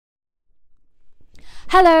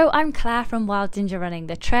Hello, I'm Claire from Wild Ginger Running,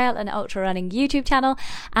 the trail and ultra running YouTube channel,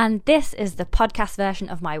 and this is the podcast version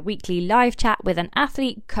of my weekly live chat with an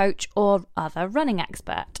athlete, coach, or other running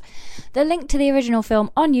expert. The link to the original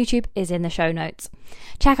film on YouTube is in the show notes.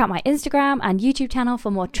 Check out my Instagram and YouTube channel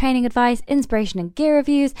for more training advice, inspiration, and gear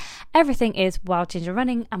reviews. Everything is Wild Ginger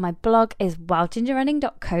Running, and my blog is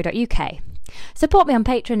wildgingerrunning.co.uk. Support me on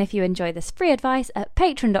Patreon if you enjoy this free advice at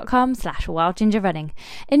patreon.com/wildgingerrunning.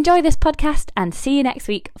 Enjoy this podcast and see you next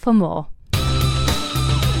week for more.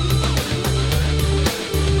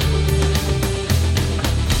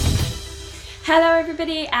 Hello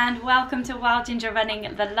everybody and welcome to Wild Ginger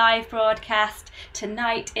Running, the live broadcast.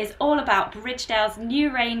 Tonight is all about Bridgedale's new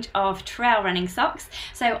range of trail running socks.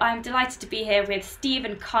 So I'm delighted to be here with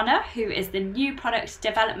Stephen Connor, who is the new product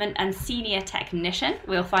development and senior technician.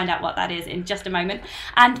 We'll find out what that is in just a moment.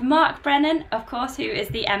 And Mark Brennan, of course, who is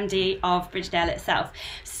the MD of Bridgedale itself.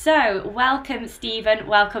 So welcome Stephen,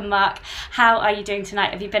 welcome Mark. How are you doing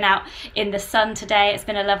tonight? Have you been out in the sun today? It's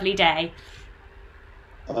been a lovely day.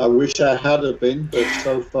 I wish I had been, but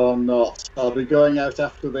so far not. I'll be going out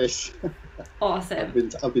after this. Awesome.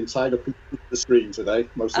 I've been tied up in the screen today,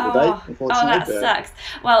 most of the day, unfortunately. Oh, that sucks.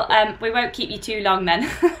 Well, we won't keep you too long then.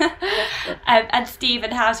 And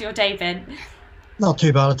Stephen, how's your day been? Not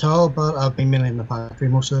too bad at all, but I've been mainly in the factory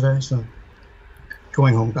most of the day, so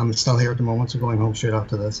going home. I'm still here at the moment, so going home straight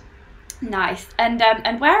after this. Nice. And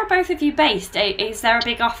where are both of you based? Is there a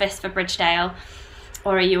big office for Bridgedale,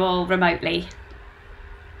 or are you all remotely?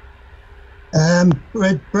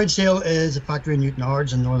 Bridgedale is a factory in Newton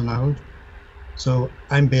Ards in Northern Ireland, so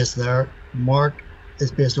I'm based there. Mark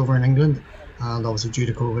is based over in England, and obviously due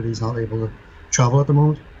to COVID he's not able to travel at the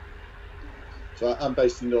moment. So I'm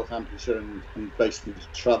based in Northamptonshire and basically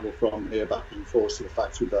travel from here back and forth to the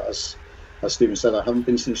factory, but as Stephen said, I haven't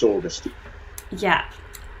been since August. Yeah,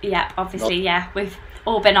 obviously, we've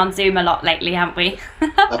all been on Zoom a lot lately, haven't we?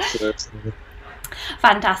 Absolutely.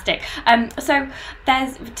 Fantastic. So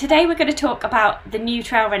today we're going to talk about the new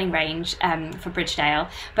trail running range for Bridgedale,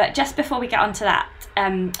 but just before we get onto that,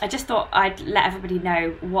 I just thought I'd let everybody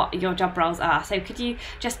know what your job roles are. So could you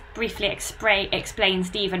just briefly explain,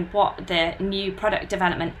 Stephen, what the new product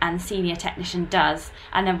development and senior technician does,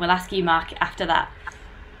 and then we'll ask you, Mark, after that.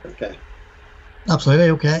 Okay. Absolutely,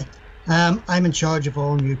 okay. I'm in charge of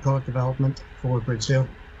all new product development for Bridgedale,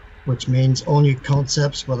 which means all new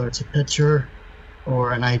concepts, whether it's a picture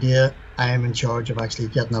or an idea, I am in charge of actually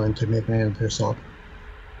getting that into making it into a sock.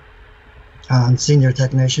 And senior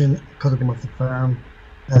technician, could have been with the firm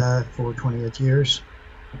for 28 years.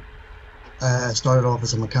 Started off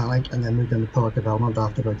as a mechanic and then moved into product development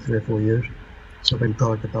after about 3 or 4 years. So I've been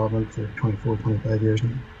product development for 24, 25 years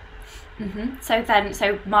now. Mm-hmm.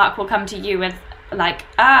 So Mark will come to you with like,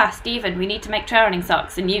 Stephen, we need to make trail running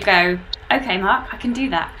socks, and you go, okay, Mark, I can do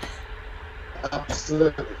that.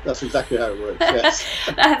 Absolutely, that's exactly how it works. Yes,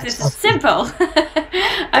 that's simple.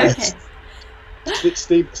 Okay.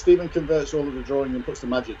 Stephen converts all of the drawing and puts the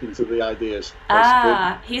magic into the ideas.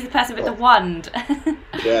 He's the person with the wand.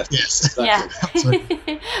 Yes. Exactly.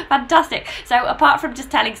 Yeah. Fantastic. So apart from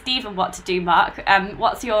just telling Stephen what to do, Mark,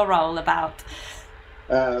 what's your role about?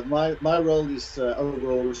 My role is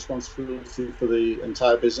overall responsibility for the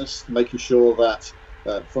entire business, making sure that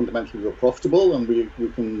fundamentally we're profitable and we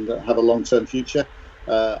can have a long-term future.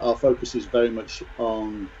 Our focus is very much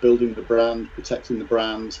on building the brand, protecting the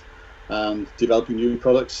brand, and developing new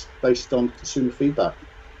products based on consumer feedback.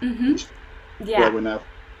 Mm-hmm. Yeah. Where we're now.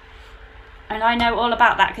 And I know all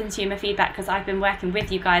about that consumer feedback because I've been working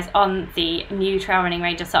with you guys on the new trail running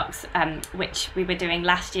range of socks, which we were doing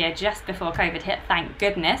last year just before COVID hit, thank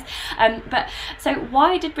goodness. But so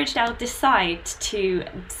why did Bridgedale decide to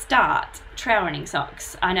start trail running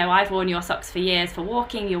socks? I know I've worn your socks for years for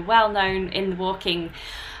walking. You're well known in the walking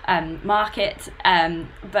market.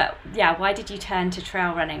 But yeah, why did you turn to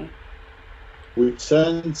trail running? We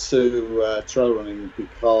turned to trail running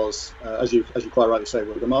because, as you quite rightly say,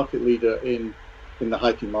 we're the market leader in the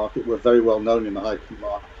hiking market. We're very well known in the hiking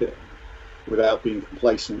market. Without being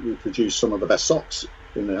complacent, we produce some of the best socks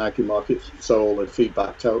in the hiking market. So all the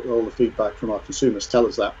feedback from our consumers tell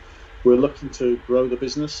us that. We're looking to grow the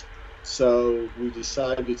business. So we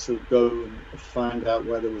decided to go and find out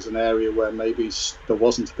where there was an area where maybe there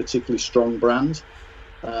wasn't a particularly strong brand,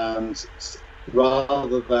 and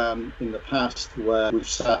rather than in the past where we've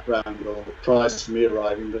sat around, or prior to me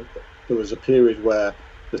arriving, there was a period where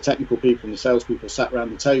the technical people and the salespeople sat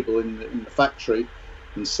around the table in the factory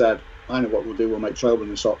and said, I know what we'll do, we'll make trail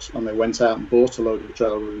running socks. And they went out and bought a load of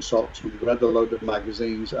trail running socks, we read a load of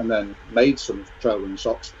magazines and then made some trail running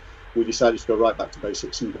socks. We decided to go right back to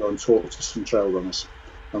basics and go and talk to some trail runners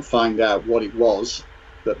and find out what it was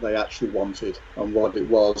that they actually wanted and what it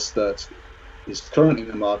was that is currently in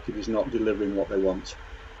the market is not delivering what they want.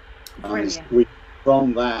 Brilliant. And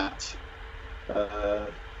from that, the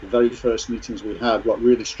very first meetings we had, what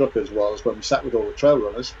really struck us was when we sat with all the trail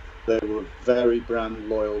runners, they were very brand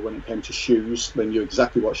loyal when it came to shoes. They knew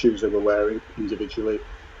exactly what shoes they were wearing individually.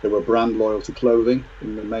 They were brand loyal to clothing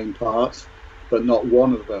in the main part, but not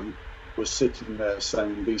one of them was sitting there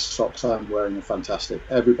saying, these socks I'm wearing are fantastic.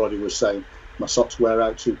 Everybody was saying, my socks wear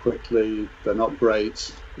out too quickly, they're not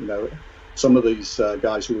great. You know, some of these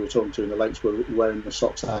guys who we were talking to in the lakes were wearing the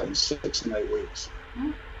socks out in 6 and 8 weeks.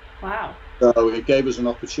 Wow. So it gave us an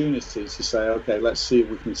opportunity to say, okay, let's see if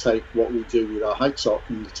we can take what we do with our hike sock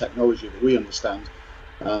and the technology that we understand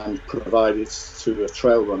and provide it to a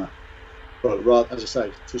trail runner. But rather, as I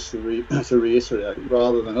say, just to reiterate,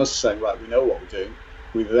 rather than us saying, right, we know what we're doing,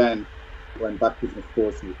 we then went backwards and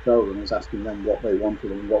forwards to the trail runners, asking them what they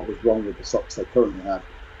wanted and what was wrong with the socks they currently had.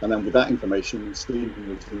 And then with that information,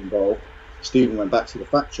 Stephen was involved. Stephen went back to the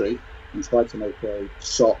factory and tried to make a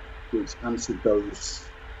sock which answered those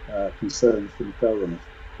concerns from the trail runners.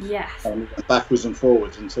 Yes. And we went backwards and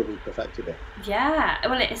forwards until we perfected it. Yeah,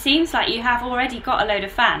 well, it seems like you have already got a load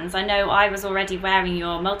of fans. I know I was already wearing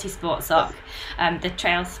your multi-sport sock, the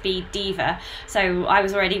Trail Speed Diva, so I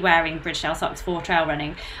was already wearing Bridgedale socks for trail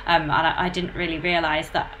running, and I didn't really realise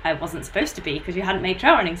that I wasn't supposed to be because you hadn't made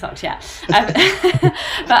trail running socks yet.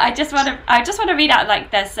 But I just want to read out, like,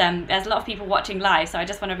 there's a lot of people watching live, so I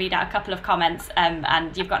just want to read out a couple of comments,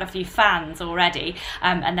 and you've got a few fans already,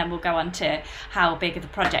 and then we'll go on to how big the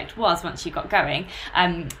project was once you got going.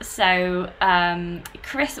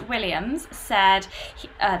 Chris Williams said,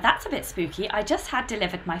 that's a bit spooky. I just had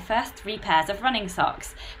delivered my first 3 pairs of running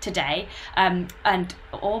socks today, and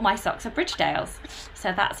all my socks are Bridgedales,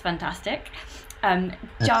 so that's fantastic.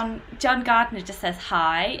 John Gardner just says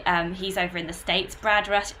hi. He's over in the States. Brad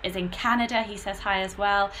Rush is in Canada. He says hi as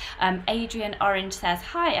well. Adrian Orange says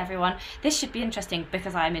hi everyone. This should be interesting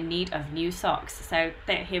because I'm in need of new socks. So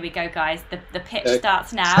here we go, guys. The pitch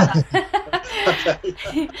starts now.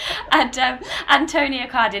 And Antonia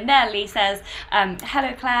Cardinelli says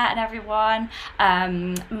hello Claire and everyone.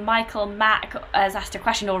 Michael Mack has asked a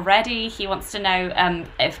question already. He wants to know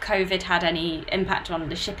if COVID had any impact on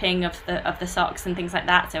the shipping of the socks and things like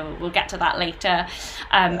that, so we'll get to that later.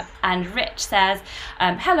 And Rich says,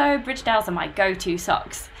 hello, Bridgedales are my go-to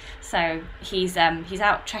socks. So he's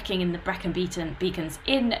out trekking in the Brecon Beacons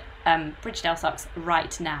in Bridgedale socks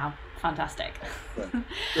right now. Fantastic.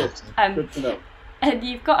 Good to know. And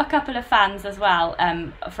you've got a couple of fans as well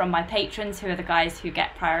from my patrons, who are the guys who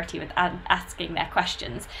get priority with asking their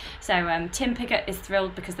questions. So Tim Piggott is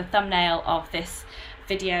thrilled because the thumbnail of this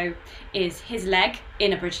video is his leg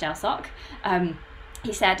in a Bridgedale sock.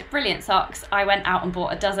 He said, brilliant socks. I went out and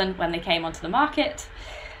bought a dozen when they came onto the market.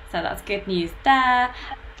 So that's good news there.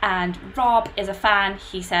 And Rob is a fan.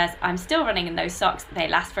 He says, I'm still running in those socks. They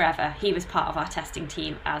last forever. He was part of our testing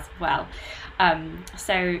team as well.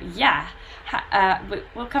 So yeah,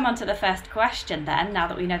 we'll come on to the first question then, now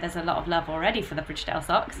that we know there's a lot of love already for the Bridgedale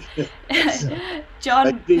socks.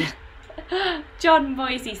 John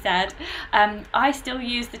Moisey said, I still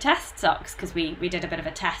use the test socks because we did a bit of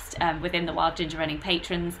a test within the Wild Ginger Running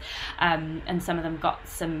patrons, and some of them got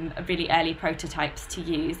some really early prototypes to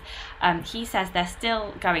use. He says they're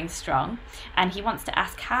still going strong, and he wants to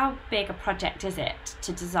ask how big a project is it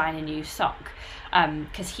to design a new sock,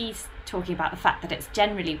 because he's talking about the fact that it's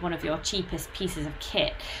generally one of your cheapest pieces of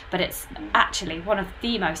kit, but it's actually one of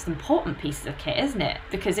the most important pieces of kit, isn't it?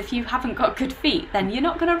 Because if you haven't got good feet, then you're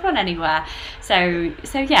not going to run anywhere. So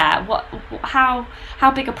yeah,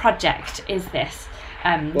 how big a project is this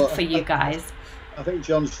for you guys? I think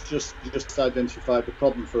John's just identified the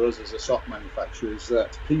problem for us as a sock manufacturer, is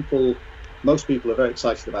that most people are very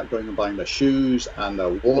excited about going and buying their shoes and their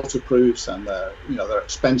waterproofs and their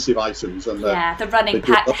expensive items, and the running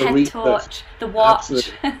pack, head torch, the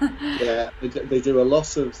watch. Yeah, they do a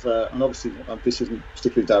lot of, and obviously this isn't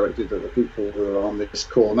particularly directed at the people who are on this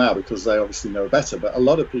call now because they obviously know better, but a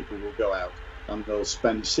lot of people will go out and they'll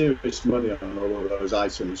spend serious money on all of those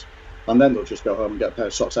items, and then they'll just go home and get a pair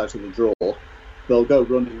of socks out of the drawer. They'll go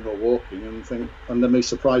running or walking and they'll be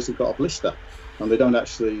surprised they've got a blister, and they don't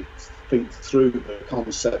actually think through the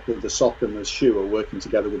concept of the sock and the shoe are working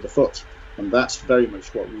together with the foot, and that's very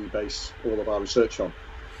much what we base all of our research on.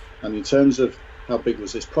 And in terms of how big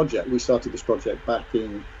was this project, we started this project back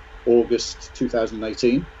in August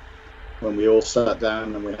 2018 when we all sat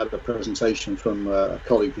down and we had a presentation from a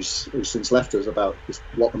colleague who's since left us about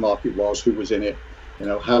what the market was, who was in it,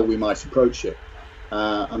 how we might approach it.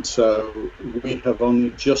 And so we have only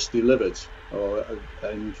just delivered or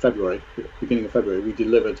in February, beginning of February, we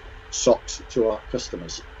delivered socks to our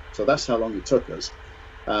customers. So that's how long it took us.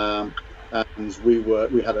 And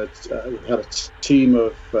we had a team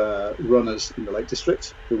of runners in the Lake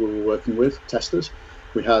District who we were working with, testers.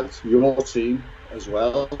 We had your team as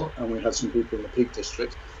well, and we had some people in the Peak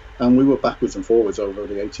District, and we were backwards and forwards over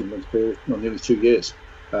the 18-month period, nearly 2 years,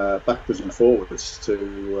 backwards and forwards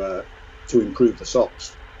to improve the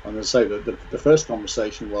socks. And as I say, the first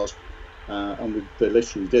conversation was, and they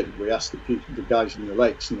literally did. We asked the guys in the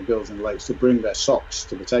lakes and the girls in the lakes to bring their socks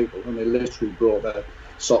to the table, and they literally brought their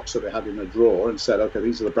socks that they had in a drawer and said, okay,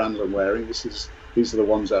 these are the brands I'm wearing. These are the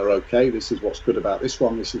ones that are okay. This is what's good about this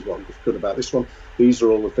one. This is what's good about this one. These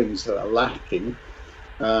are all the things that are lacking.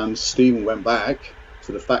 And Stephen went back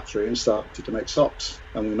to the factory and started to make socks.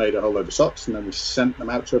 And we made a whole load of socks, and then we sent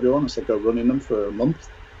them out to everyone and said, go run in them for a month.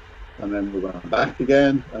 And then we went back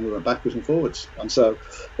again, and we went backwards and forwards. And so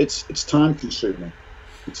it's time consuming.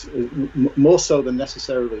 It's more so than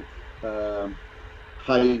necessarily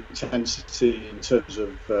high intensity in terms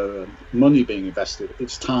of money being invested.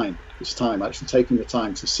 It's time actually taking the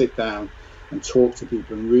time to sit down and talk to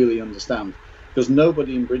people and really understand, because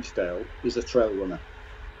nobody in Bridgedale is a trail runner.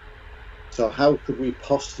 So how could we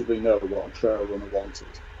possibly know what a trail runner wanted?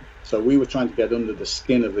 So we were trying to get under the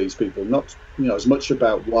skin of these people, not as much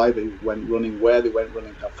about why they went running, where they went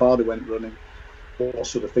running, how far they went running, what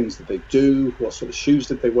sort of things did they do, what sort of shoes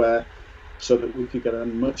did they wear, so that we could get a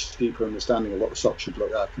much deeper understanding of what the socks should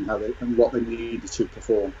look like and what they needed to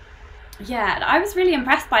perform. Yeah, I was really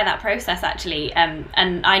impressed by that process actually, and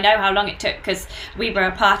I know how long it took because we were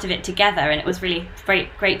a part of it together, and it was really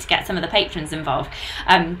great to get some of the patrons involved.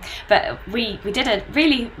 But we did a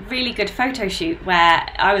really good photo shoot where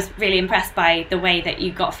I was really impressed by the way that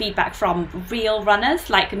you got feedback from real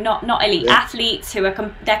runners, like not elite athletes who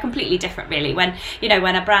are they're completely different really. When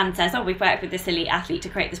when a brand says, oh, we've worked with this elite athlete to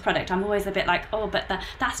create this product, I'm always a bit like, oh, but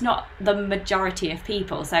that's not the majority of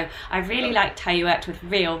people. So I really liked how you worked with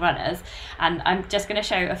real runners. And I'm just going to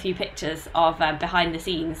show a few pictures of behind the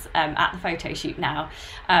scenes at the photo shoot now.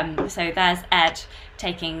 So there's Ed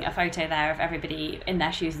taking a photo there of everybody in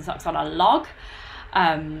their shoes and socks on a log.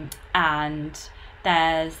 And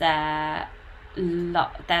there's a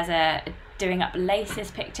doing up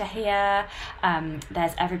laces picture here.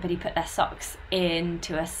 There's everybody put their socks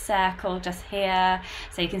into a circle just here,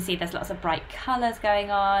 so you can see there's lots of bright colours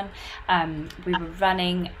going on. We were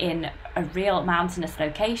running in a real mountainous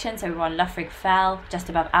location, so we were on Loughrig Fell just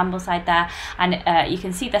above Ambleside there, and you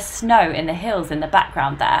can see the snow in the hills in the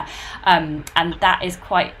background there, and that's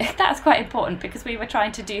quite important because we were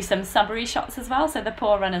trying to do some summery shots as well, so the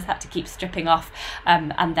poor runners had to keep stripping off,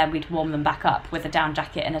 and then we'd warm them back up with a down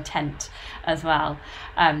jacket and a tent as well.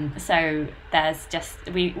 So there's just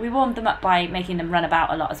we warmed them up by making them run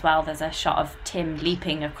about a lot as well. There's a shot of Tim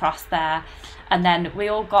leaping across there, and then we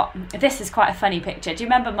all got, this is quite a funny picture. Do you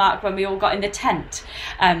remember, Mark, when we all got in the tent?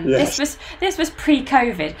 Yes. This was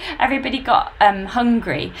pre-COVID. Everybody got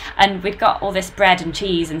hungry, and we'd got all this bread and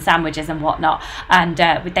cheese and sandwiches and whatnot, and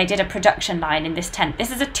they did a production line in this tent.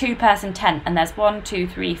 This is a 2-person tent, and there's 1, 2,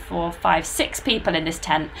 3, 4, 5, 6 people in this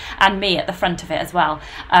tent, and me at the front of it as well.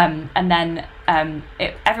 And then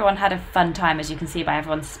everyone had a fun time, as you can see by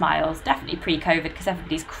everyone's smiles. Definitely pre-COVID, because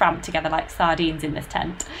everybody's cramped together like sardines in this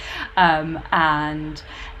tent. And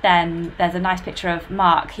then there's a nice picture of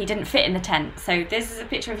Mark. He didn't fit in the tent, so this is a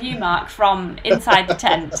picture of you, Mark, from inside the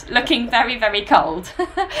tent, looking very, very cold,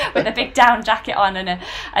 with a big down jacket on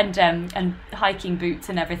and hiking boots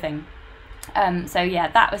and everything. So yeah,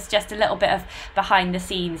 that was just a little bit of behind the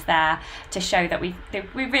scenes there to show that we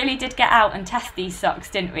really did get out and test these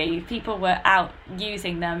socks, didn't we? People were out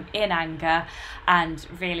using them in anger and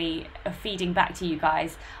really feeding back to you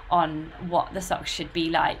guys on what the socks should be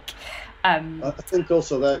like. I think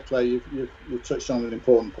also there, Claire, you touched on an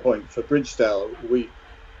important point. For Bridgedale, we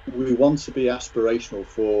want to be aspirational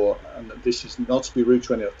for, and this is not to be rude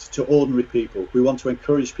to anyone, to ordinary people. We want to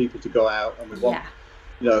encourage people to go out, and we want,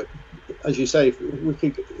 as you say,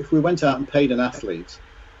 if we went out and paid an athlete.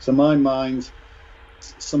 So my mind,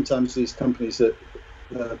 sometimes these companies that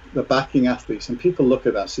they're backing athletes, and people look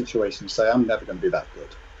at that situation and say, I'm never going to be that good.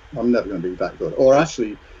 I'm never going to be that good. Or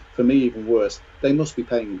actually, for me, even worse, they must be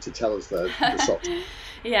paying to tell us the socks.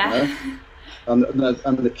 Yeah. And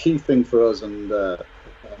the key thing for us, and the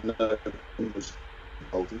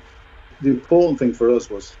important thing for us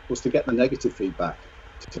was to get the negative feedback.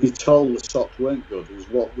 To be told the socks weren't good was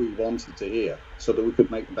what we wanted to hear, so that we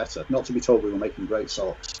could make them better. Not to be told we were making great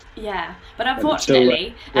socks. Yeah, but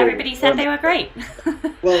unfortunately, everybody said they were great.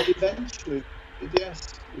 Well, eventually,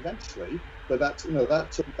 but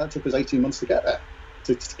that took us 18 months to get there.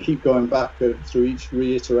 to keep going back through each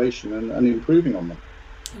reiteration and improving on them.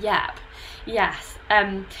 Yep. Yes.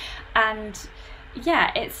 And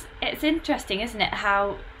yeah, it's interesting, isn't it?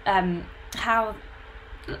 How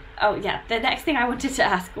oh yeah, the next thing I wanted to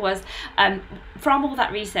ask was, from all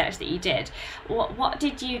that research that you did, what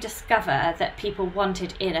did you discover that people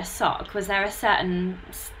wanted in a sock? Was there a certain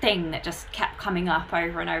thing that just kept coming up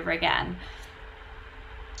over and over again?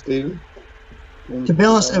 Stephen? To be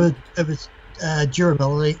honest, it was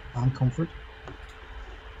durability and comfort.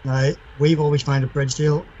 Now, we've always found a bridge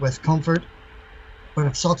deal with comfort, but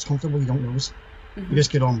if sock's comfortable, you don't notice. You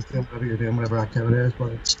just get on with whatever you're doing, whatever activity it is,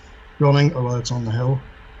 whether it's running or whether it's on the hill.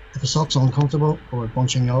 If a sock's uncomfortable or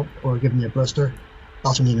bunching up or giving you a blister,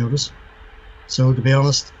 that's when you notice. So to be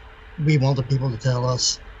honest, we wanted people to tell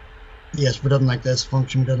us, yes, we didn't like this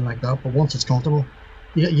function, we didn't like that, but once it's comfortable,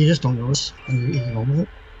 you just don't notice and you get on with it.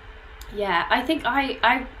 Yeah, I think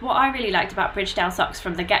what I really liked about Bridgedale socks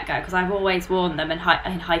from the get-go, because I've always worn them in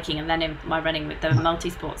hiking and then in my running with the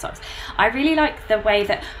multi-sport socks, I really like the way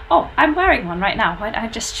that, I'm wearing one right now, why don't I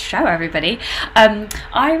just show everybody?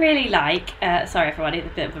 I really like, sorry everyone, it's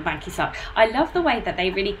a bit of a manky sock, I love the way that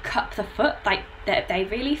they really cup the foot, like they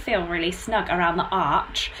really feel really snug around the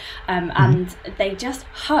arch, and they just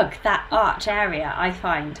hug that arch area, I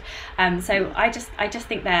find. So I just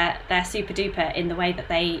think they're super duper in the way that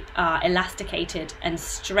they are elasticated and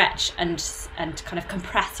stretch and kind of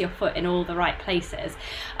compress your foot in all the right places.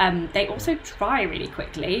 They also dry really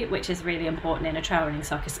quickly, which is really important in a trail running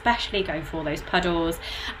sock, especially going for all those puddles.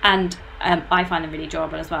 And I find them really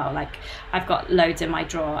durable as well. Like, I've got loads in my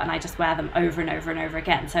drawer and I just wear them over and over and over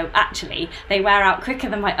again. So actually they wear out quicker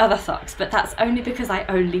than my other socks, but that's only because I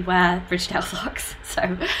only wear Bridgedale socks.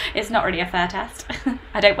 So it's not really a fair test.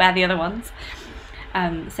 I don't wear the other ones.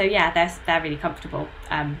 So yeah, they're really comfortable.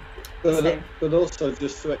 But also,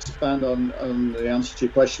 just to expand on the answer to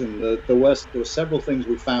your question, there were several things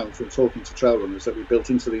we found from talking to trail runners that we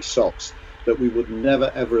built into these socks that we would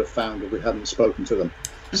never ever have found if we hadn't spoken to them.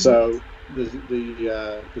 So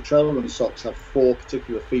the trail run socks have 4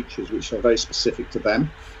 particular features which are very specific to them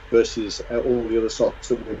versus all the other socks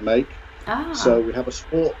that we make. So we have a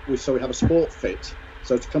sport fit.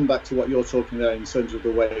 So to come back to what you're talking there in terms of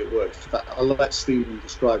the way it works, I'll let Stephen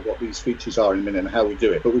describe what these features are in a minute and how we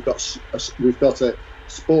do it. But we've got a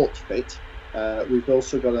sport fit. We've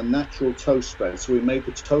also got a natural toe spread. So we made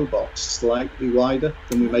the toe box slightly wider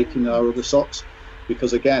than we make in our other socks,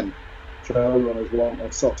 because again, trail runners want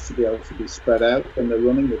their socks to be able to be spread out when they're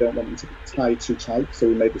running. They don't want them to be tied too tight. So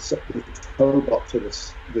we made the toe box of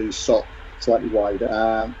the sock slightly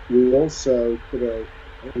wider. We also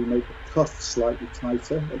we make the cuff slightly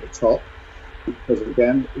tighter at the top, because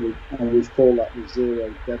again, we call that the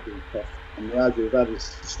zero debris cuff. And the idea of that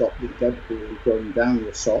is to stop the debris going down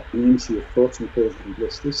your sock and into your foot and causing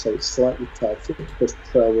blisters. So it's slightly tighter because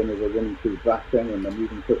the trail runners are running through bracking and they're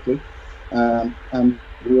moving quickly. And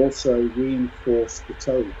we also reinforce the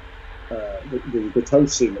toe, the toe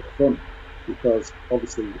seam at the front, because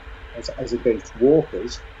obviously, as against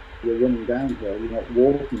walkers, you're running downhill, you're not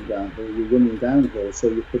walking downhill, you're running downhill, so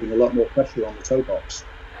you're putting a lot more pressure on the toe box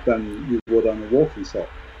than you would on a walking sock.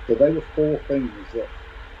 So they were 4 things that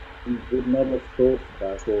you would never have thought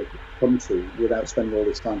about or come to without spending all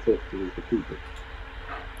this time talking to the people.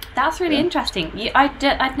 That's really interesting.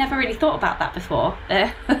 I'd never really thought about that before.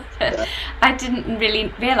 I didn't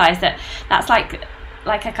really realise that that's like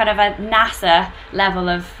a kind of a NASA level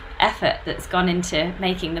of effort that's gone into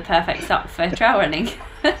making the perfect sock for trail running.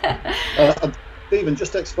 Stephen,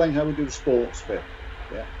 just explain how we do the sports fit.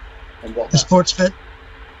 Yeah, and what the sports fit.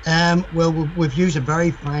 Well, we've used a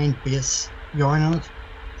very fine base yarn on it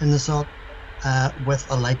in the sock with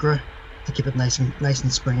a lycra to keep it nice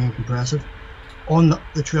and springy and compressive. On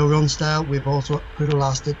the trail run style, we've also put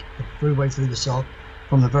elastic the way through the sock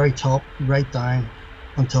from the very top right down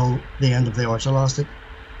until the end of the arch elastic,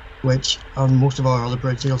 which on most of our other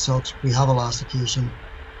Bridgedale socks we have elastication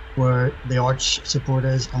where the arch support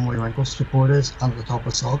is and where your ankle support is, and at the top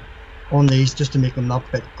of the sock. On these, just to make them that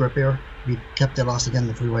bit grippier, we kept the elastic in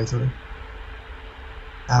the full way through.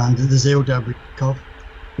 And the zero debris cuff,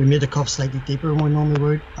 we made the cuff slightly deeper than we normally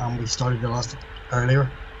would, and we started the elastic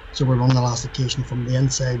earlier, so we're running elastication from the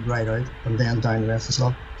inside right out and then down the rest of the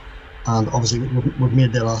sock. And obviously we've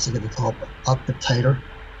made the elastic at the top a bit tighter,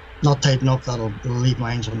 not tight enough that it'll leave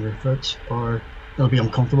lines on your foot or it'll be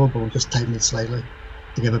uncomfortable, but we'll just tighten it slightly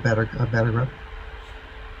to give a better grip.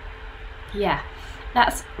 Yeah,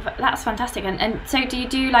 that's fantastic. And so do you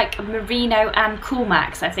do like Merino and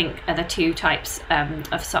Coolmax, I think, are the 2 types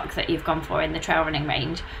of sock that you've gone for in the trail running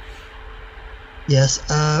range? Yes,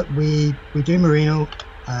 we do Merino.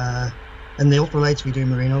 In the ultralights, we do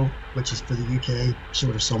merino, which is for the UK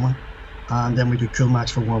sort of summer, and then we do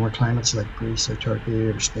Coolmax for warmer climates like Greece or Turkey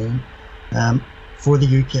or Spain. For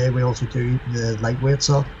the UK, we also do the lightweight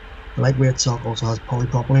sock. The lightweight sock also has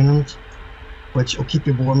polypropylene in it, which will keep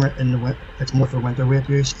you warmer in the winter. It's more for winter weight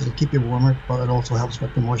use. It'll keep you warmer, but it also helps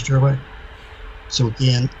with the moisture away. So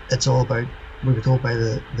again, it's all about, we were told by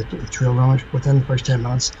the trail runners, within the first 10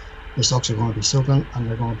 minutes, the socks are going to be soaking and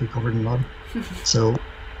they're going to be covered in mud. So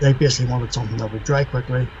they basically wanted something that would dry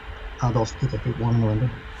quickly and also keep their feet warm in the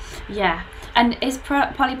winter. Yeah. And is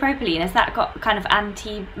polypropylene, has that got kind of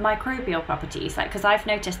antimicrobial properties? Like, because I've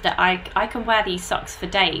noticed that I can wear these socks for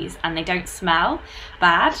days and they don't smell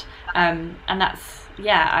bad. And that's,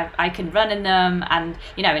 yeah, I can run in them and,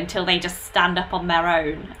 you know, until they just stand up on their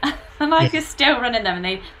own. And I can still run in them and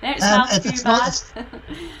they don't smell too bad.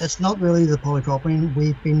 It's not really the polypropylene.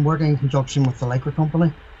 We've been working in conjunction with the Lycra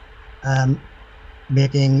company,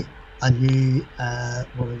 making a new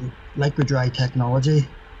Lycra Dry technology.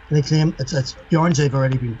 They claim it's yarns they've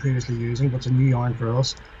already been previously using, but it's a new yarn for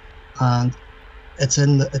us, and it's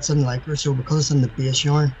in Lycra. So because it's in the base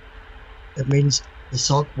yarn, it means the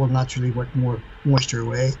sock will naturally work more moisture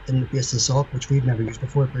away in the base of the sock, which we've never used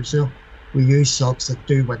before at Bridgestone. We use socks that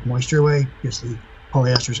do work moisture away, basically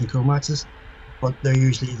polyesters and Coolmaxes, but they're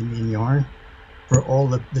usually the main yarn. For all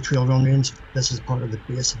the trail run range, this is part of the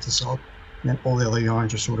base of the sock, and then all the other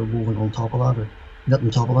yarns are sort of woven on top of that, or knit on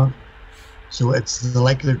top of that. So it's the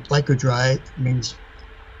Lycra Dry means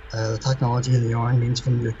the technology in the yarn means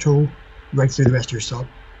from your toe right through the rest of your sock.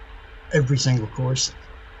 Every single course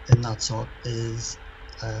in that sock is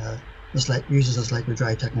uses this Lycra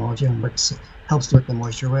Dry technology and helps to work the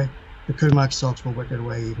moisture away. The Coolmax socks will work it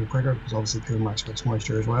away even quicker because obviously Coolmax gets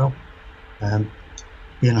moisture as well,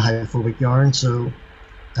 being a hydrophobic yarn. So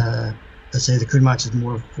I say the Coolmax is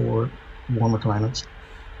more for warmer climates.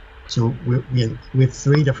 So we have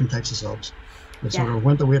 3 different types of socks. The sort of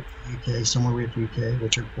winter weight UK, summer weight UK,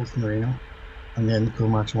 which are both merino, and then the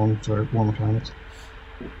Coolmax one for warmer climates.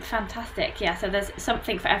 Fantastic. Yeah, so there's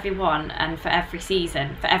something for everyone and for every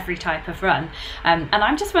season, for every type of run. And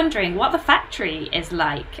I'm just wondering what the factory is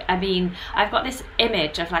like. I mean, I've got this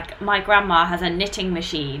image of, like, my grandma has a knitting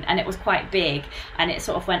machine and it was quite big and it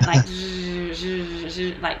sort of went like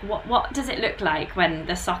like what does it look like when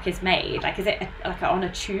the sock is made? Like, is it like on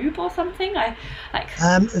a tube or something?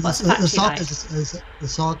 What's the factory like? The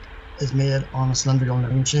sock is made on a cylindrical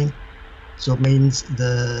knitting machine. So it means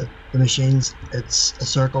the machines, it's a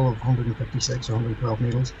circle of 156 or 112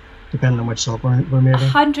 needles, depending on which sock we're making.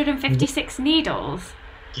 156 needles?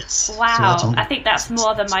 Yes. Wow, so I think that's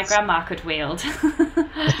more than my grandma could wield.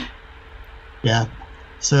 Yeah.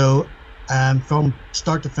 So from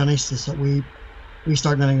start to finish, we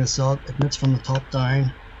start knitting the sock. It knits from the top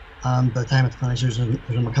down, and by the time it finishes, there's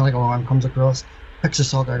a mechanical arm comes across, picks the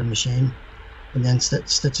sock out of the machine, and then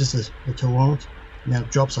stitches the toe on it. And then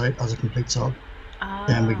it drops out as a complete sock.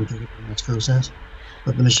 Then we can take it to the next process.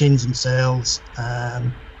 But the machines themselves,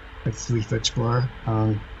 like 3 foot square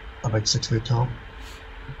and about 6 foot tall.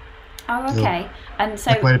 Oh, okay. And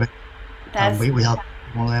so quite a bit. We have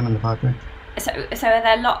one of them in the factory. So are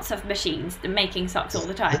there lots of machines making socks all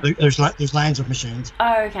the time? There's lines of machines.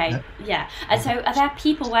 Oh, okay. Yeah. And so are there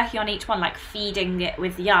people working on each one, like feeding it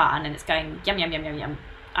with yarn and it's going yum yum yum yum yum?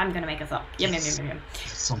 I'm going to make a sock. Yum, yum, yum, yum.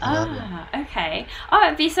 Something like that, yeah. Okay. Oh,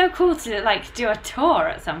 it'd be so cool to, like, do a tour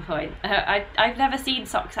at some point. I've never seen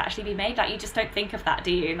socks actually be made. Like, you just don't think of that,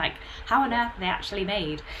 do you? Like, how on earth are they actually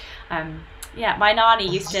made? Yeah, my nanny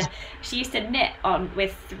used to knit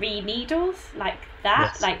with 3 needles like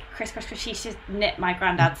that, yes. Like crisscross. She used to knit my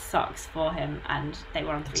granddad's socks for him, and they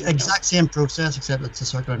were on 3 needles. Exact same process, except it's a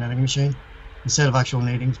circular knitting machine. Instead of actual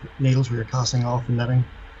needles we are casting off and knitting,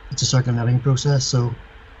 it's a circular knitting process. So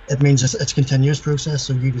it means it's a continuous process,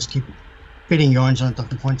 so you just keep feeding yarns on at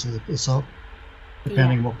different points of the sock,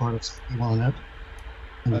 depending on what part you want to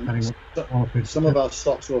knit. Some of our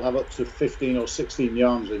socks will have up to 15 or 16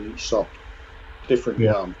 yarns in each sock, different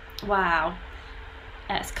yarn. Wow.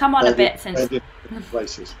 It's come on a bit since... different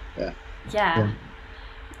places, Yeah.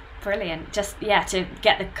 Brilliant. Just, to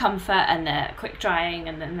get the comfort and the quick drying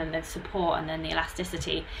and then the support and then the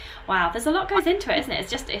elasticity. Wow, there's a lot goes into it, isn't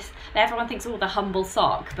it? It's everyone thinks, the humble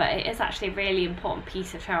sock, but it is actually a really important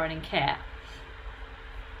piece of trail running kit.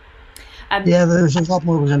 There's a lot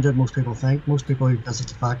more goes into it most people think. Most people who visit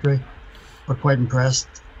the factory are quite impressed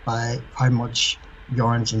by how much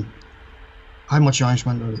yarns went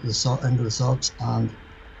into the socks and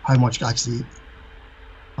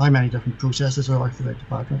how many different processes are throughout the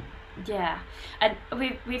factory. Yeah, and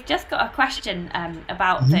we've just got a question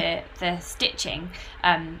about the stitching.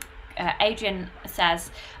 Adrian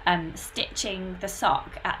says, stitching the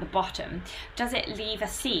sock at the bottom, does it leave a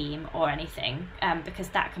seam or anything? Because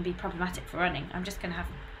that can be problematic for running. I'm just going to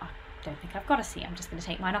I don't think I've got a seam. I'm just going to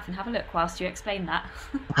take mine off and have a look whilst you explain that.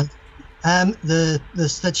 The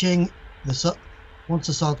stitching, once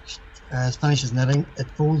the sock finishes knitting, it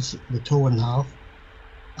folds the toe in half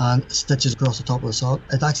and stitches across the top of the sock.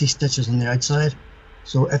 It actually stitches on the outside.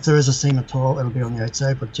 So if there is a seam at all, it'll be on the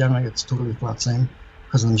outside, but generally it's totally flat seam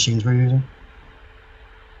because of the machines we're using.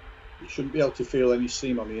 You shouldn't be able to feel any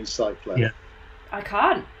seam on the inside, Claire. Yeah. I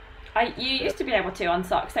can't. You used to be able to on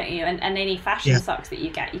socks, don't you? And any fashion socks that you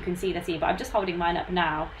get, you can see the seam. But I'm just holding mine up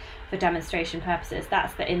now for demonstration purposes.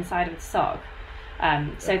 That's the inside of the sock.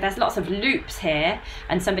 So there's lots of loops here,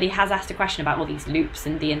 and somebody has asked a question about all these loops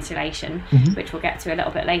and the insulation, which we'll get to a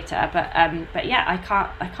little bit later. But yeah,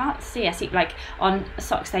 I can't see a seam. Like on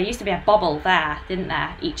socks, there used to be a bobble there, didn't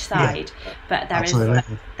there, each side? Yeah, but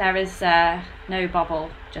there is no bobble.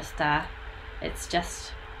 Just it's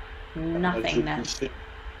just nothingness.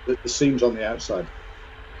 The seams on the outside.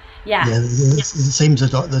 Yeah. Yeah, the seams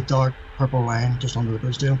are the dark purple line just under the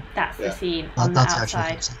bridgetail. That's the seam on the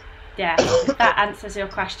outside. Yeah, that answers your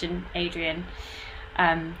question, Adrian.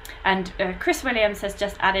 And Chris Williams has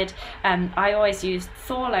just added, I always used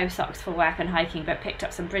Thorlo socks for work and hiking, but picked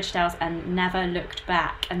up some Bridgetails and never looked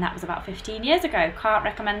back. And that was about 15 years ago. Can't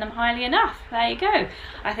recommend them highly enough. There you go.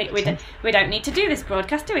 I think we don't need to do this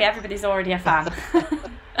broadcast, do we? Everybody's already a fan.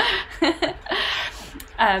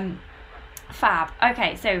 Fab.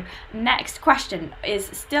 Okay, so next question is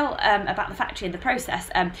still about the factory and the process.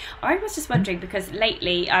 I was just wondering, because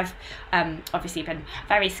lately I've obviously been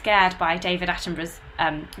very scared by David Attenborough's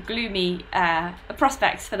gloomy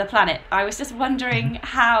prospects for the planet. I was just wondering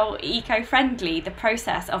how eco-friendly the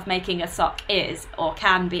process of making a sock is or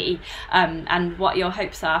can be, and what your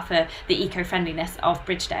hopes are for the eco-friendliness of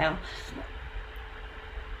Bridgetail.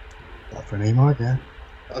 For me, Mark, yeah.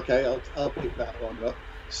 Okay, I'll pick that one up.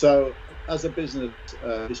 So, as a business,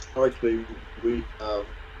 historically, we have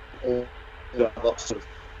all lots of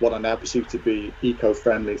what I now perceive to be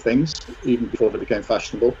eco-friendly things, even before they became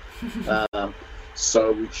fashionable.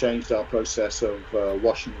 So we changed our process of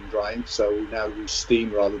washing and drying. So we now use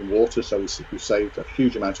steam rather than water. So we saved a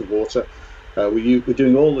huge amount of water. We're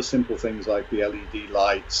doing all the simple things like the LED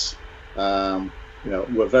lights.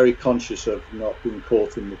 We're very conscious of not being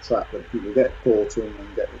caught in the trap that people get caught in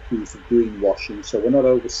and get accused of greenwashing. So we're not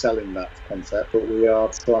overselling that concept, but we are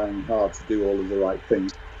trying hard to do all of the right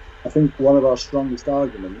things. I think one of our strongest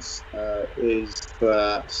arguments is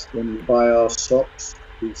that when we buy our socks,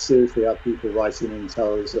 we seriously have people writing in and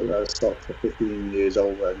tell us that their socks are 15 years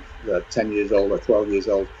old, or 10 years old, or 12 years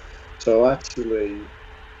old. So actually,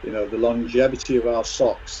 the longevity of our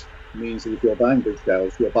socks means that if you're buying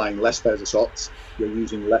Bridgetails, you're buying less pairs of socks, you're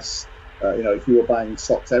using less, if you were buying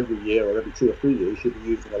socks every year or every 2 or 3 years, you'd be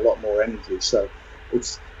using a lot more energy. So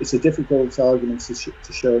it's a difficult argument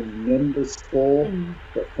to show numbers for,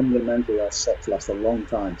 but fundamentally our socks last a long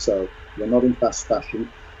time. So we're not in fast fashion,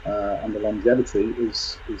 and the longevity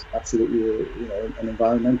is absolutely an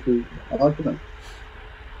environmental argument.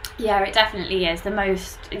 Yeah, it definitely is. The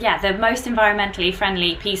most environmentally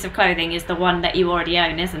friendly piece of clothing is the one that you already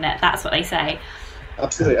own, isn't it? That's what they say.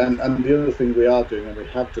 Absolutely. And the other thing we are doing, and we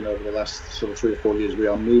have done over the last sort of 3 or 4 years, we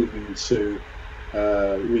are moving to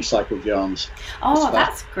recycled yarns. Oh,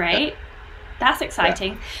 that's great. That's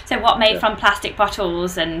exciting. Yeah. So what, made from plastic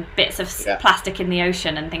bottles and bits of plastic in the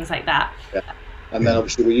ocean and things like that? Yeah. And then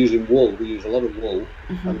obviously we're using wool. We use a lot of wool.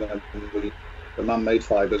 And then the man-made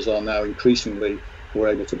fibres are now increasingly, we're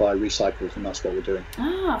able to buy recycled, and that's what we're doing.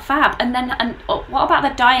 Oh, fab. And what about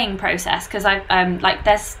the dyeing process? Because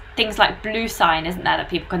there's things like Blue Sign, isn't there, that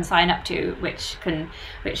people can sign up to, which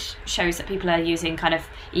shows that people are using kind of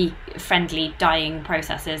friendly dyeing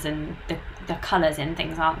processes, and the colours in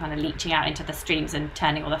things aren't kind of leaching out into the streams and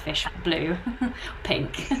turning all the fish blue,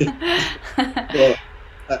 pink. Well,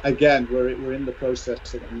 again, we're in the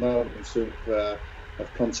process at the moment of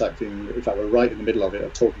contacting, in fact we're right in the middle of it,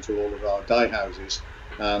 of talking to all of our dye houses,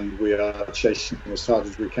 and we are chasing as hard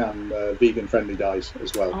as we can vegan friendly dyes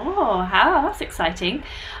as well. Oh, that's exciting.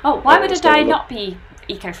 Oh, why would a dye not be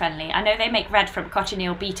eco-friendly? I know they make red from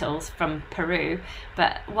cochineal beetles from Peru,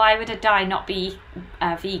 but why would a dye not be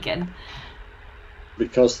vegan?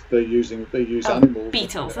 Because they use animals,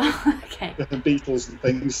 beetles. Okay. Beetles and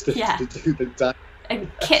things to do the dye. And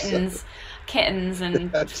kittens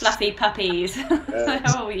and fluffy puppies. They're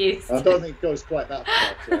all used. I don't think it goes quite that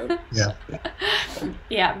far.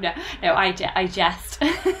 No, I jest.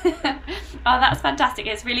 Oh, that's fantastic.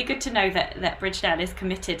 It's really good to know that Bridgetail is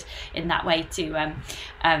committed in that way to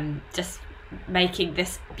just making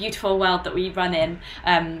this beautiful world that we run in,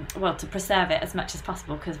 to preserve it as much as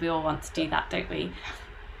possible, because we all want to do that, don't we?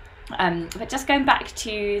 But just going back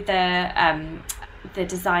to the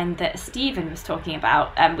design that Stephen was talking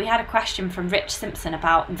about, we had a question from Rich Simpson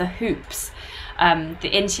about the hoops, the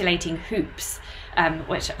insulating hoops,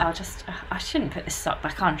 which I shouldn't put this sock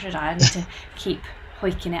back on, should I? I need to keep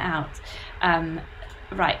hoiking it out.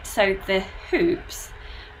 Right, so the hoops,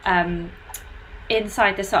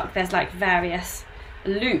 inside the sock there's like various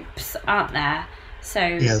loops, aren't there? So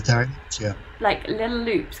yeah, there is, yeah. Like little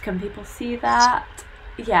loops. Can people see that?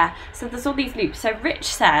 Yeah, so there's all these loops. So Rich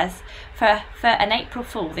says for an April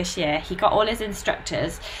Fool this year, he got all his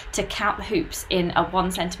instructors to count the hoops in a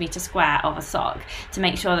 1 centimetre square of a sock to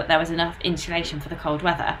make sure that there was enough insulation for the cold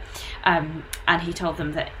weather. And he told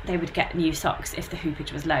them that they would get new socks if the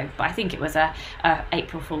hoopage was low. But I think it was a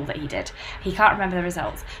April Fool that he did. He can't remember the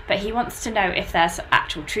results, but he wants to know if there's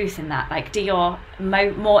actual truth in that. Like, do your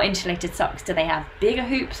more insulated socks, do they have bigger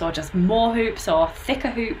hoops, or just more hoops, or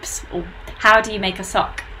thicker hoops, or how do you make a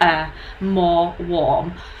sock more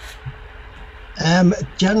warm?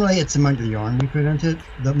 Generally, it's the amount of yarn we put into it.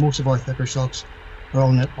 That most of our thicker socks are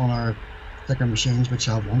on our thicker machines, which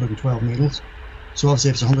have 112 needles. So obviously,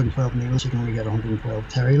 if it's 112 needles, you can only get 112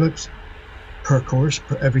 terry loops per course,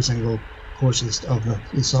 per every single course of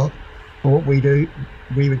the sock. But what we do,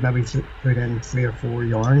 we would maybe put in 3 or 4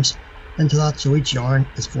 yarns into that. So each yarn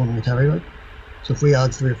is forming a terry loop. So if we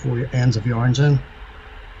add 3 or 4 ends of yarns in,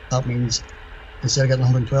 that means instead of getting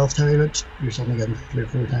 112 terry loops, you're suddenly getting 3 or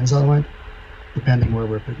 4 times that amount, depending where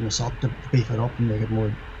we're putting the sock to beef it up and make it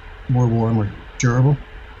more warm or durable.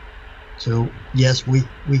 So yes, we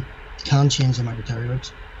can change the amount of terry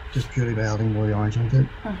loops just purely by adding more yarns into it.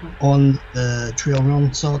 On the trail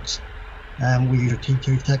run socks, we use a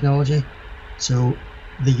T-tooth technology. So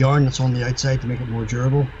the yarn that's on the outside to make it more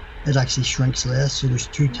durable, it actually shrinks less. So there's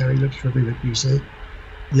 2 terry loops for every loop you see.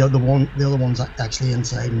 The other one's actually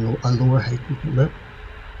inside a lower height loop.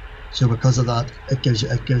 So because of that, it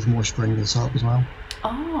gives more spring to the sock as well.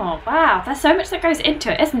 Oh wow, there's so much that goes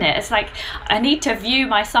into it, isn't it? It's like I need to view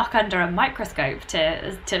my sock under a microscope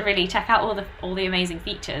to really check out all the amazing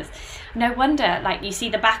features. No wonder, like, you see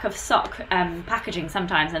the back of sock packaging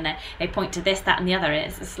sometimes, and they point to this, that, and the other.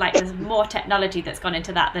 It's like there's more technology that's gone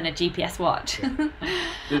into that than a GPS watch.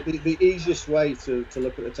 The easiest way to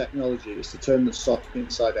look at the technology is to turn the sock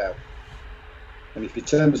inside out. And if you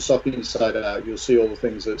turn the sock inside out, you'll see all the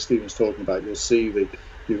things that Stephen's talking about.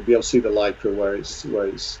 You'll be able to see the lycra where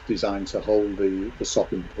it's designed to hold the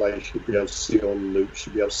sock in place. You'll be able to see all the loops.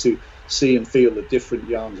 You'll be able to see and feel the different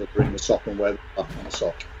yarns that are in the sock and where they're on the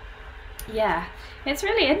sock. Yeah, it's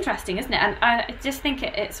really interesting, isn't it? And I just think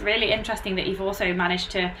it's really interesting that you've also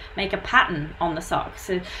managed to make a pattern on the socks.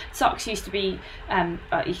 So socks used to be,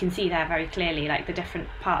 you can see there very clearly, like the different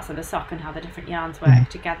parts of the sock and how the different yarns work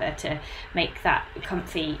together to make that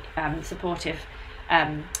comfy, supportive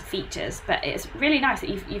features. But it's really nice that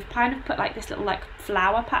you've kind of put like this little like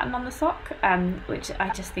flower pattern on the sock, which I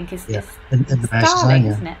just think is darling,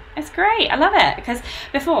 isn't it? It's great. I love it, because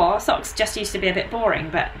before socks just used to be a bit boring,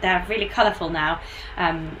 but they're really colourful now,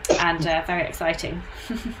 and very exciting.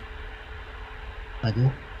 I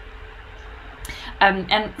do.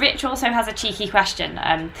 And Rich also has a cheeky question.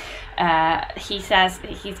 He says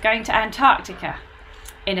he's going to Antarctica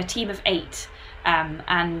in a team of 8.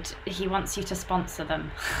 And he wants you to sponsor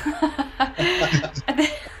them.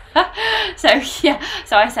 So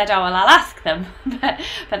I said, oh well, I'll ask them, but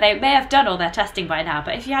they may have done all their testing by now.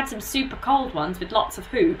 But if you had some super cold ones with lots of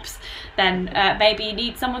hoops, then maybe you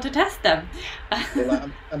need someone to test them. Well,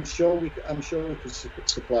 I'm sure we could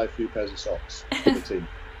supply a few pairs of socks for the team.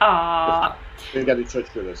 Ah, you get in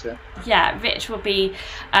touch with us, yeah. Yeah, Rich will be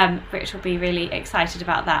really excited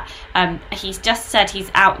about that. He's just said he's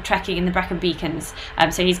out trekking in the Brecon Beacons,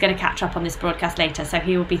 so he's going to catch up on this broadcast later. So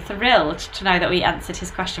he will be thrilled to know that we answered his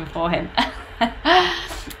question for him.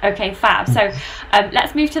 Okay, fab. So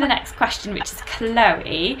let's move to the next question, which is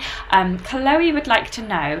Chloe. Chloe would like to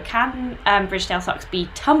know: can Bridgedale socks be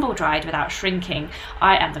tumble dried without shrinking?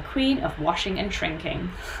 I am the queen of washing and shrinking.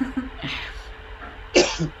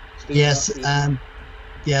 Yes,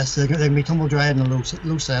 they can be tumble dried in a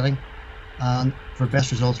low setting, and for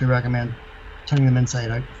best results we recommend turning them inside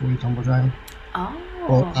out before you tumble dry them. Oh.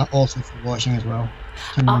 Or also for washing as well,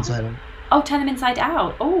 turn them inside out. Oh, turn them inside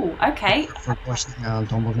out. Oh, okay. For washing and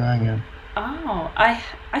tumble drying, yeah. Oh,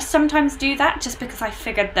 I sometimes do that just because I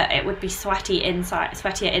figured that it would be sweatier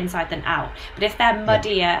inside than out. But if they're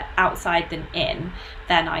muddier outside than in,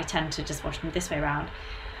 then I tend to just wash them this way around.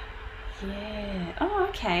 Yeah. Oh,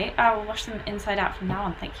 okay. I will wash them inside out from now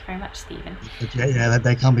on. Thank you very much, Stephen. But yeah,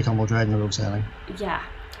 they can be tumble dried in the road sailing. Yeah,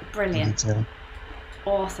 brilliant. Sailing.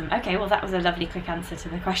 Awesome. Okay, well, that was a lovely quick answer to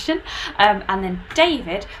the question. And then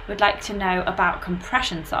David would like to know about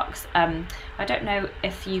compression socks. I don't know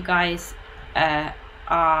if you guys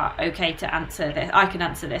are okay to answer this. I can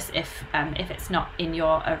answer this if it's not in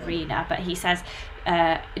your arena. But he says,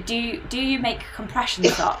 do you make compression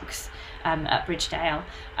socks at Bridgedale?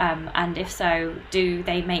 And if so, do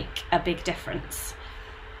they make a big difference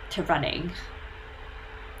to running?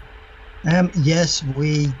 Yes,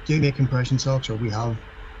 we do make compression socks, or we have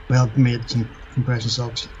made some compression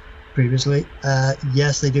socks previously.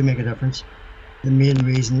 Yes, they do make a difference. The main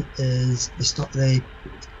reason is they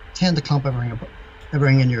tend to clump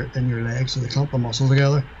everything in your legs, so they clump the muscles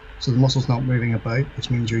together, so the muscle's not moving about,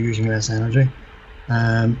 which means you're using less energy.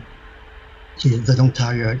 They don't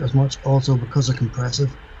tire you out as much. Also, because they're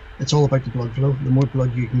compressive, it's all about the blood flow. The more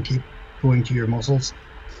blood you can keep going to your muscles,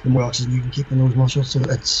 the more oxygen you can keep in those muscles. So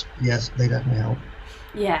yes, they definitely help.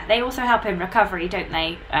 Yeah, they also help in recovery, don't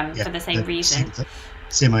they? For the same reason.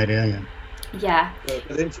 Same idea, yeah.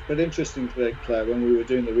 But interestingly, Claire, when we were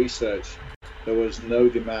doing the research, there was no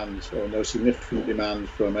demand or no significant demand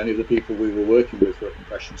from any of the people we were working with for a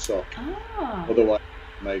compression sock. Oh. Otherwise,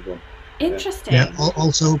 made one. Interesting. Yeah.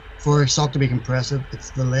 Also, for a sock to be compressive,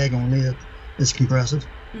 it's the leg only that is compressive.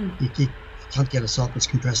 You can't get a sock that's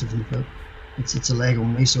compressive in the foot. It's a leg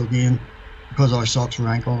only. So again, because our socks are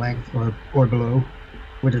ankle length or below,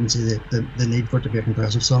 we didn't see the need for it to be a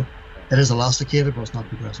compressive sock. It is elasticated, but it's not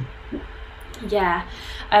compressive. Yeah,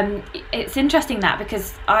 it's interesting that,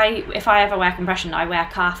 because if I ever wear compression, I wear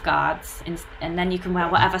calf guards, and then you can wear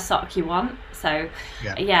whatever sock you want. So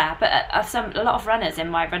yeah, but a lot of runners in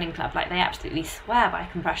my running club, like, they absolutely swear by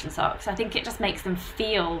compression socks. I think it just makes them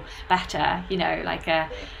feel better, like a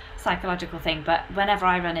psychological thing. But whenever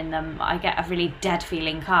I run in them, I get a really dead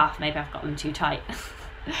feeling calf. Maybe I've got them too tight.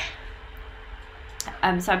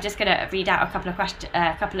 So I'm just going to read out a couple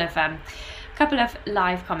of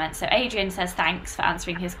live comments. So Adrian says thanks for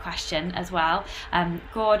answering his question as well.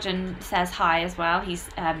 Gordon says hi as well. He's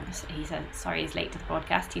sorry he's late to the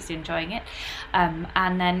podcast. He's enjoying it.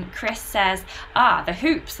 And then Chris says, the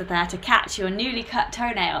hoops are there to catch your newly cut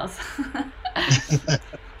toenails.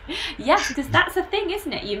 Yes, because that's the thing,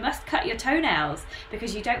 isn't it? You must cut your toenails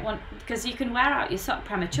because you can wear out your sock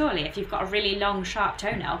prematurely if you've got a really long, sharp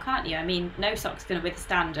toenail, can't you? I mean, no sock's going to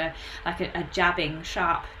withstand a jabbing,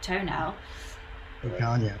 sharp toenail. You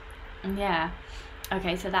can, yeah. Yeah.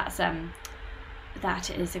 Okay, so that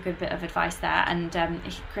is a good bit of advice there. And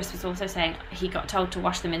Chris was also saying he got told to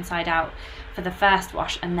wash them inside out for the first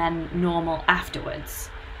wash and then normal afterwards.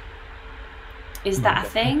 Is that a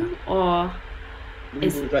thing, or? We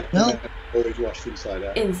would recommend always washed inside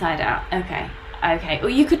out. Inside out, okay. Well,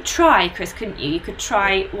 you could try, Chris, couldn't you? You could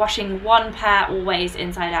try washing one pair always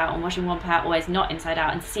inside out and washing one pair always not inside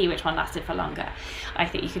out and see which one lasted for longer. I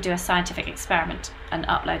think you could do a scientific experiment and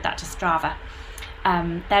upload that to Strava.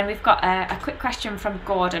 Then we've got a quick question from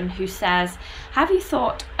Gordon, who says, have you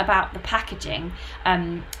thought about the packaging,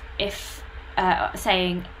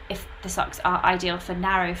 saying if the socks are ideal for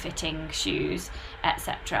narrow fitting shoes,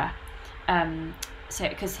 etc.? So,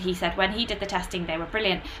 because he said when he did the testing they were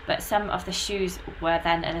brilliant, but some of the shoes were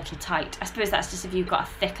then a little tight. I suppose that's just if you've got a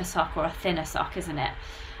thicker sock or a thinner sock, isn't it?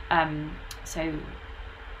 So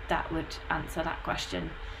that would answer that question.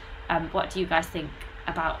 What do you guys think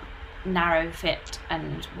about narrow fit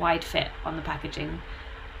and wide fit on the packaging?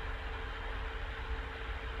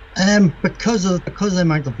 Because of the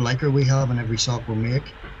amount of lycra we have in every sock we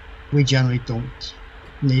make, we generally don't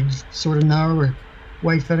need sort of narrower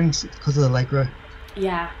wide fittings because of the lycra.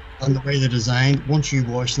 Yeah. And the way they're designed, once you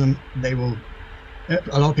wash them, they will.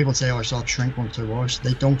 A lot of people say our socks shrink once they're washed.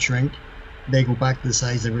 They don't shrink. They go back to the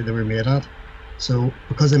size they were made at. So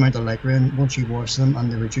because of the amount of lycra in, once you wash them and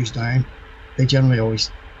they reduce down, they generally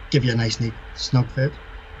always give you a nice, neat, snug fit.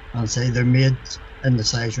 And say they're made in the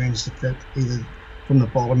size range to fit either from the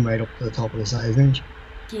bottom right up to the top of the size range.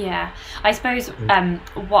 Yeah, I suppose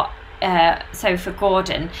so for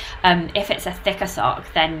Gordon, if it's a thicker sock,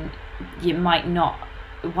 then you might not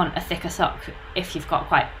want a thicker sock if you've got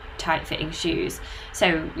quite tight fitting shoes.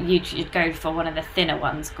 So you'd go for one of the thinner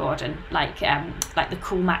ones, Gordon, like the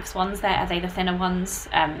Cool Max ones. Are they the thinner ones?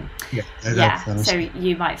 Yeah. So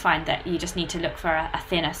you might find that you just need to look for a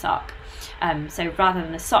thinner sock. So rather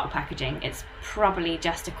than the sock packaging, it's probably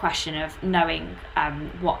just a question of knowing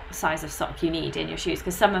what size of sock you need in your shoes,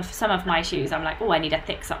 because some of my shoes I'm like, oh, I need a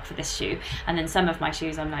thick sock for this shoe, and then some of my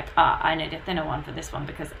shoes I'm like, I need a thinner one for this one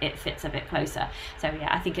because it fits a bit closer. So yeah,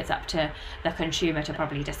 I think it's up to the consumer to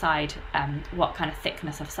probably decide what kind of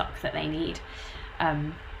thickness of sock that they need.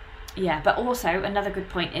 Yeah, but also another good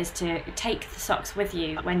point is to take the socks with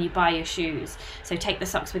you when you buy your shoes. So take the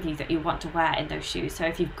socks with you that you want to wear in those shoes. So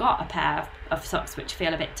if you've got a pair of socks which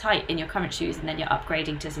feel a bit tight in your current shoes and then you're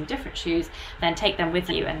upgrading to some different shoes, then take them with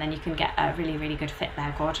you and then you can get a really, really good fit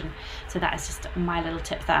there, Gordon. So that is just my little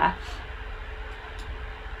tip there.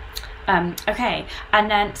 Okay,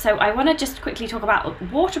 and then so I want to just quickly talk about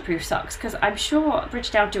waterproof socks, because I'm sure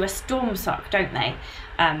Bridgedale do a storm sock, don't they?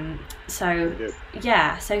 So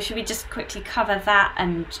yeah, so should we just quickly cover that,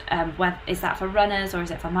 and is that for runners or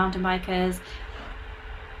is it for mountain bikers?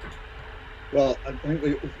 Well, I think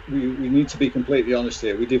we need to be completely honest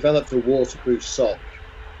here. We developed a waterproof sock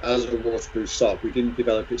as a waterproof sock. We didn't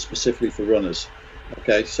develop it specifically for runners.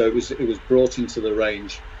 Okay, so it was brought into the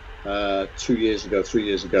range 3 years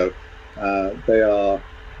ago. They are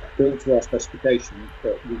built to our specifications,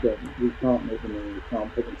 but we can't make them and we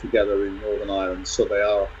can't put them together in Northern Ireland, so they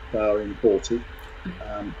are imported.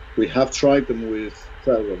 We have tried them with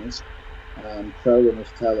trail runners, and trail runners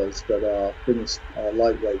tell us that our finished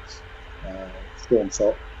lightweight storm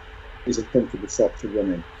sock is a comfortable sock to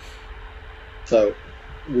run in. So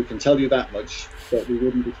we can tell you that much, but we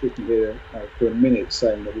wouldn't be sitting here for a minute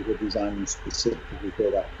saying that we were designed them specifically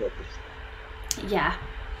for that purpose. Yeah.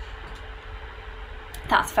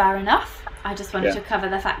 That's fair enough. I just wanted to cover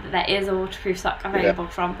the fact that there is a waterproof sock available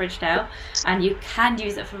from Bridgedale, and you can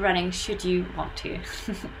use it for running should you want to.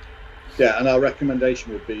 Yeah, and our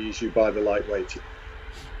recommendation would be is you buy the lightweight.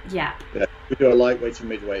 Yeah. We do a lightweight, a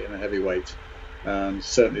midweight, and a heavyweight. And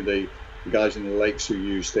certainly the guys in the lakes who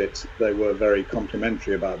used it, they were very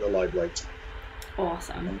complimentary about the lightweight.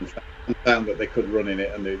 Awesome. And found that they could run in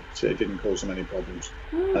it, and it didn't cause them any problems.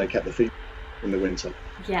 And they kept the feet in the winter.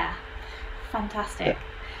 Yeah. Fantastic. Yeah.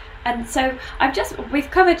 And so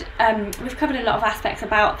we've covered a lot of aspects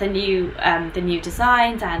about the new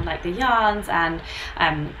designs and like the yarns and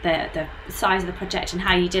the size of the project and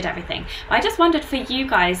how you did everything. But I just wondered for you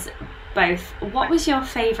guys both, what was your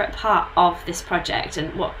favourite part of this project,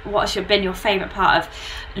 and what's been your favourite part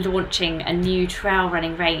of launching a new trail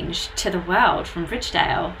running range to the world from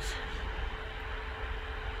Bridgedale?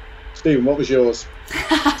 Stephen, what was yours?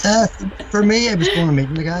 For me, it was going to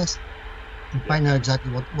meeting the guys and finding out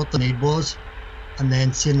exactly what the need was, and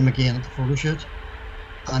then seeing them again at the photo shoot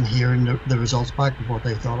and hearing the results back of what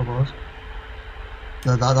they thought about it.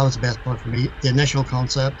 That was the best part for me. The initial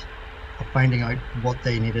concept of finding out what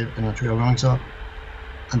they needed in a trail running sock,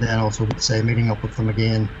 and then also meeting up with them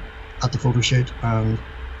again at the photo shoot and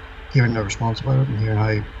hearing their response about it and hearing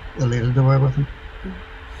how elated they were with them.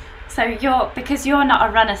 So because you're not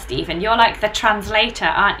a runner, Stephen, you're like the translator,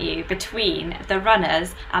 aren't you, between the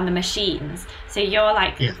runners and the machines? So you're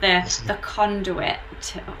like the conduit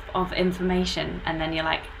of information, and then you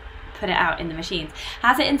like put it out in the machines.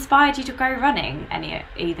 Has it inspired you to go running,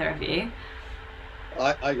 either of you?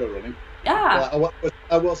 I go running. Yeah. Well,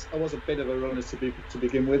 I was a bit of a runner to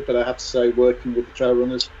begin with, but I have to say, working with the trail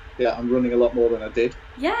runners, I'm running a lot more than I did.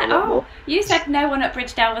 Yeah. Oh, you said no one at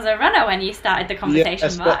Bridgedale was a runner when you started the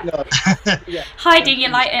conversation, Mark. No, hiding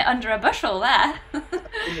your light under a bushel there.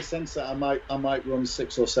 In the sense that I might run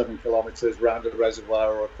 6 or 7 kilometres round a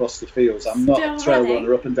reservoir or across the fields. I'm not a trail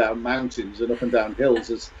runner up and down mountains and up and down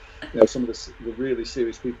hills as some of the really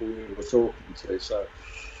serious people we were talking to. So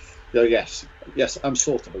yes, I'm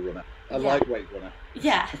sort of a runner. A lightweight runner.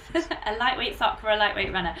 Yeah, a lightweight sock for a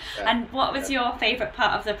lightweight runner. Yeah. And what was your favourite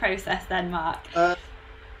part of the process then, Mark? At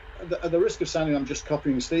the risk of sounding I'm just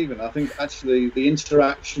copying Stephen, I think actually the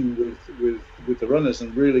interaction with the runners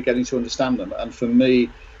and really getting to understand them. And for me,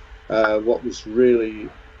 what was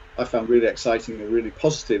I found really exciting and really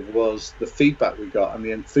positive was the feedback we got and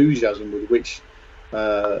the enthusiasm with which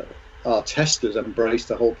our testers embraced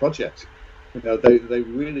the whole project. They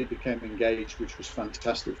really became engaged, which was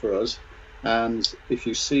fantastic for us. And if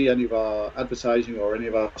you see any of our advertising or any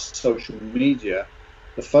of our social media,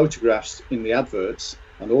 the photographs in the adverts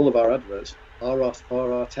and all of our adverts are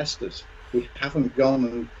our testers. We haven't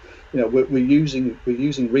gone and we're using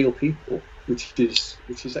real people, which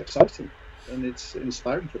is exciting, and it's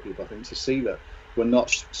inspiring for people, I think, to see that we're not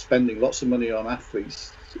spending lots of money on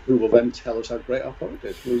athletes who will then tell us how great our product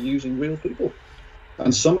is. We're using real people.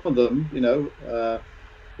 And some of them,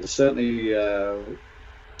 certainly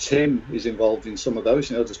Tim is involved in some of those.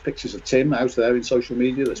 There's pictures of Tim out there in social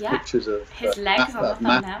media. There's pictures of his legs on the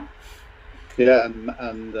thumbnail. Yeah,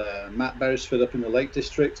 and Matt Beresford up in the Lake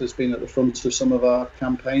District has been at the front of some of our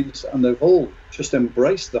campaigns, and they've all just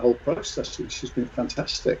embraced the whole process, which has been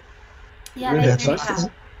fantastic. Yeah, Really they exciting.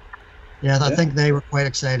 have. Yeah, I think they were quite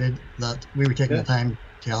excited that we were taking the time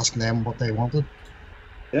to ask them what they wanted.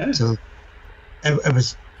 Yeah. So it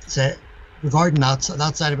was, say, regarding that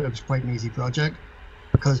side of it, it was quite an easy project,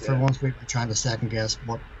 because for once we were trying to second guess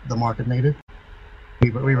what the market needed.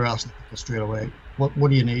 We were asking people straight away, what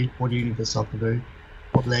do you need? What do you need this sock to do?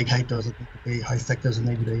 What leg height does it need to be? How thick does it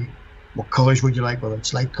need to be? What colours would you like, whether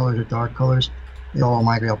it's light colours or dark colours? They all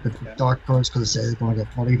migrate up to dark colours because they say they're going to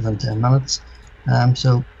get muddy within 10 minutes.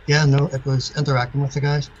 So yeah, no, it was interacting with the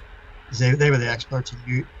guys. They were the experts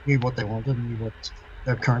and knew what they wanted and knew what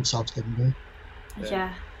their current socks didn't do.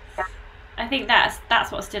 Yeah. I think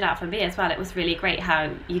that's what stood out for me as well. It was really great how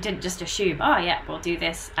you didn't just assume, oh yeah, we'll do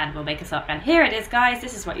this and we'll make a sock and here it is, guys,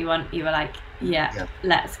 this is what you want. You were like, yeah.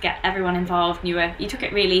 Let's get everyone involved. You took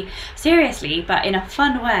it really seriously, but in a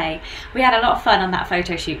fun way. We had a lot of fun on that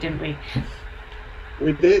photo shoot, didn't we?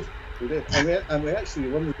 We did. And we actually,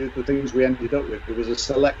 one of the things we ended up with, there was a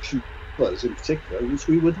selection of colours in particular which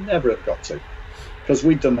we would never have got to, because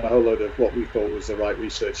we'd done a whole load of what we thought was the right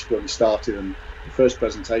research when we started, and the first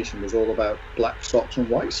presentation was all about black socks and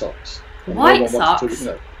white socks. And white socks?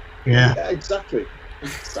 Yeah, exactly.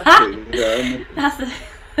 That's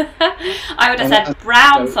I would have said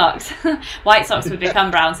brown socks. White socks would become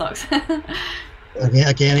brown socks.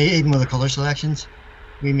 Again, even with the colour selections,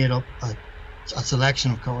 we made up a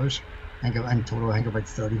selection of colours. In total, I think about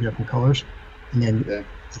 30 different colours. And then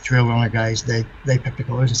the trail runner guys, they picked the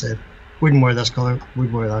colours and said, wouldn't wear this colour,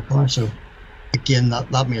 would wear that colour. So again,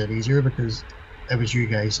 that made it easier because it was you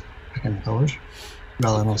guys picking the colours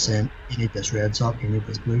rather than us saying, you need this red sock, you need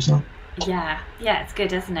this blue sock. Yeah, it's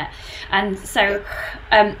good, isn't it? And so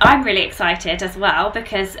I'm really excited as well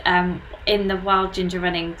because in the Wild Ginger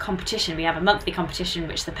Running competition, we have a monthly competition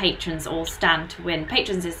which the patrons all stand to win.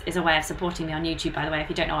 Patrons is a way of supporting me on YouTube, by the way. If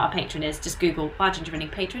you don't know what a patron is, just Google Wild Ginger Running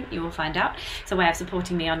patron, you will find out. It's a way of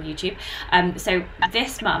supporting me on YouTube. So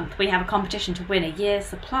this month we have a competition to win a year's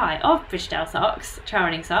supply of Bridgedale socks, trail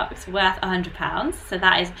running socks, worth £100. So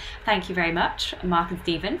that is, thank you very much, Mark and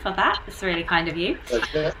Stephen, for that. It's really kind of you.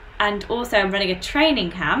 Okay. And also I'm running a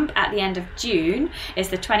training camp at the end of June. It's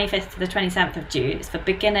the 25th to the 27th of June. It's for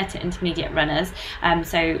beginner to intermediate runners.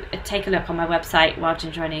 So take a look on my website,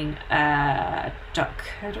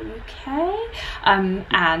 wildgingerrunning.co.uk.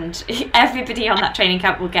 And everybody on that training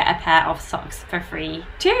camp will get a pair of socks for free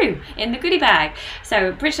too in the goodie bag.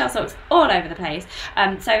 So Bridgedale socks all over the place.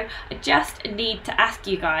 So I just need to ask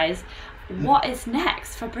you guys, what is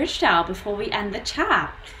next for Bridgedale before we end the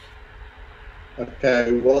chat?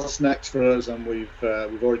 Okay, what's next for us? And we've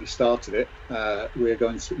already started it. We're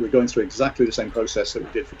going through exactly the same process that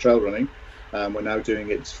we did for trail running. We're now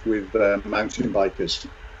doing it with mountain bikers.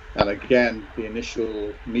 And again, the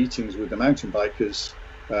initial meetings with the mountain bikers,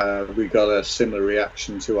 we got a similar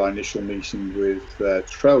reaction to our initial meeting with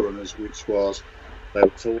trail runners, which was they were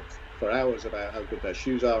talked for hours about how good their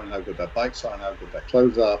shoes are and how good their bikes are and how good their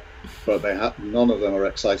clothes are, but none of them are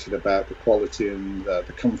excited about the quality and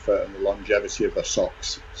the comfort and the longevity of their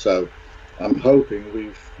socks. So I'm hoping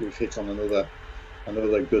we've hit on another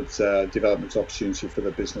good development opportunity for the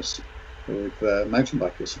business with mountain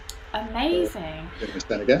bikers. Amazing.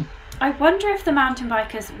 Then again, I wonder if the mountain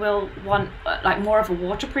bikers will want like more of a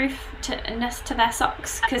waterproofness to their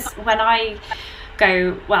socks, because when I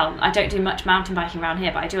don't do much mountain biking around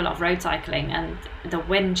here, but I do a lot of road cycling, and the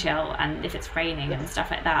wind chill and if it's raining and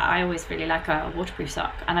stuff like that, I always really like a waterproof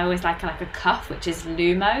sock, and I always like a cuff which is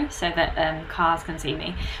Lumo so that cars can see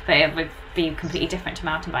me, but it would be completely different to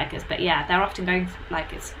mountain bikers. But yeah, they're often going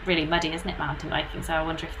it's really muddy, isn't it, mountain biking? So I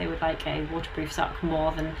wonder if they would like a waterproof sock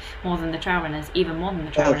more than the trail runners, even more than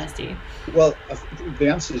the trail runners do. Well, the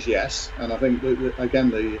answer is yes, and I think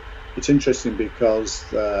again it's interesting because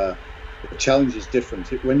the challenge is different.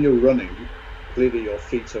 When you're running, clearly your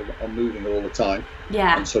feet are moving all the time.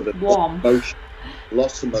 Yeah, and so there's warm.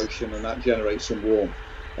 Lots of motion, and that generates some warmth.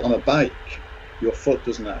 On a bike, your foot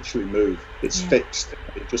doesn't actually move. It's fixed.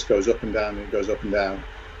 It just goes up and down, and it goes up and down,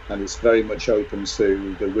 and it's very much open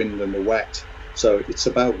to the wind and the wet. So it's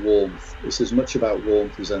about warmth. It's as much about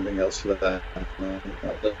warmth as anything else for them.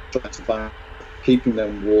 Trying to find keeping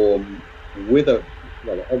them warm with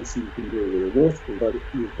obviously you can do it with a waterproof, but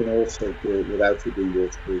you can also do it without it being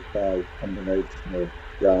waterproof by combination of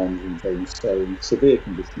yarns and things. So in severe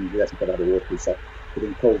conditions, you have to have a waterproof sock. But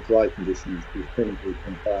in cold, dry conditions, we think we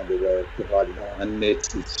can find a way of providing a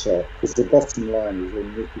knitted sock. Because the bottom line is a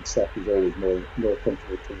knitted sock is always more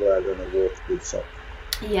comfortable to wear than a waterproof sock.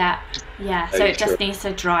 Yeah. So it just needs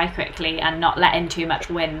to dry quickly and not let in too much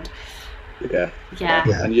wind. Yeah. Yeah.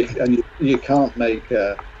 And you can't make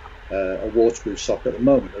a waterproof sock at the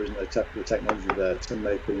moment. There isn't the technology there to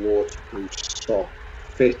make a waterproof sock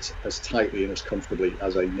fit as tightly and as comfortably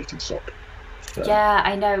as a knitted sock. So. Yeah,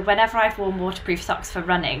 I know. Whenever I've worn waterproof socks for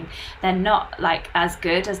running, they're not like as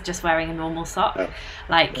good as just wearing a normal sock.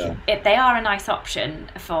 They are a nice option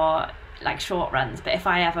for like short runs, but if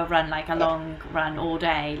I ever run like a long run all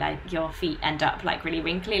day, like your feet end up like really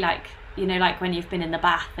wrinkly, like like when you've been in the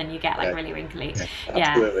bath and you get like really wrinkly.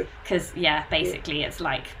 Absolutely. Because basically it's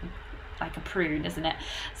like a prune, isn't it?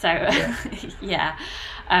 So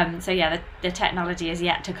the technology is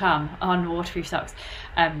yet to come on waterproof socks,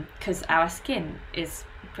 because our skin is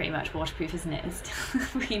pretty much waterproof, isn't it?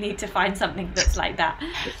 We need to find something that's like that.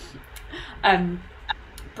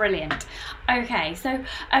 Brilliant. Okay, so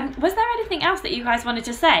was there anything else that you guys wanted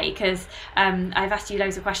to say? Because I've asked you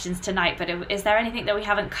loads of questions tonight, but is there anything that we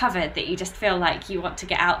haven't covered that you just feel like you want to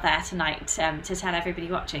get out there tonight to tell everybody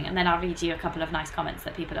watching? And then I'll read you a couple of nice comments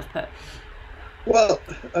that people have put. Well,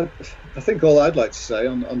 I think all I'd like to say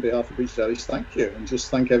on behalf of Bridgedale is thank you, and just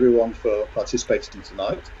thank everyone for participating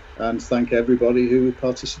tonight, and thank everybody who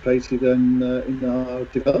participated in our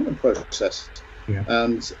development process. Yeah.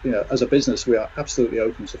 And as a business, we are absolutely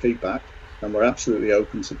open to feedback, and we're absolutely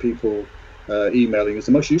open to people emailing us.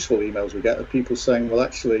 The most useful emails we get are people saying, well,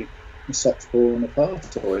 actually, the sock's fallen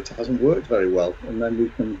apart or it hasn't worked very well, and then we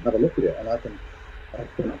can have a look at it. And I can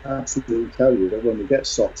absolutely tell you that when we get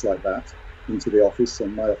socks like that into the office,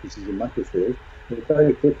 and my office is in Macclesfield, it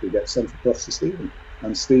very quickly gets sent across to Stephen.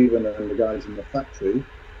 And Stephen and the guys in the factory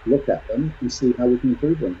look at them and see how we can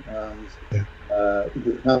improve them. And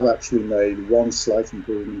we have actually made one slight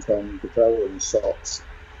improvement on the trail running socks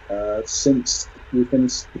since we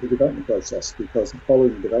finished the development process, because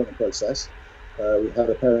following the development process, we had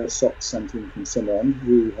a pair of socks sent in from someone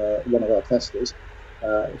who, one of our testers,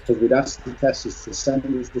 because we'd asked the testers to send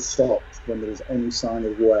us the socks when there was any sign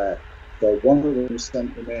of wear. So one of them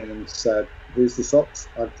sent them in and said, here's the socks,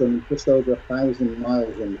 I've done just over 1,000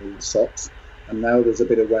 miles on these socks, and now there's a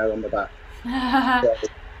bit of wear on the back. So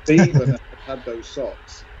Stephen had those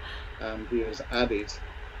socks, and he has added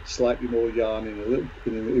slightly more yarn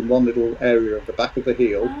in one little area of the back of the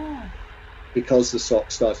heel, because the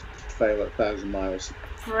socks started to fail at 1,000 miles.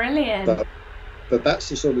 Brilliant. But that's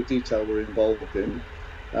the sort of detail we're involved in,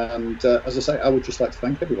 and as I say, I would just like to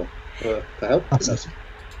thank everyone for helping us.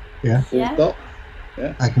 Yeah.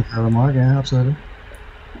 I can cover more. Yeah, absolutely.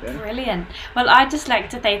 Yeah. Brilliant. Well, I'd just like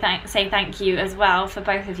to say thank you as well for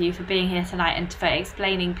both of you for being here tonight and for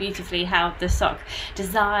explaining beautifully how the sock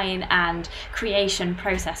design and creation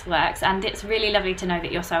process works. And it's really lovely to know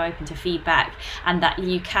that you're so open to feedback and that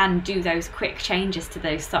you can do those quick changes to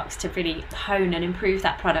those socks to really hone and improve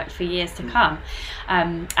that product for years to come.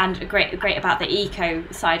 And great about the eco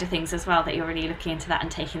side of things as well, that you're really looking into that and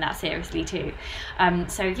taking that seriously too.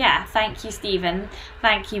 So yeah, thank you, Stephen.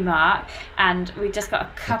 Thank you, Mark. And we just got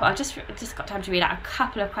I've just got time to read out a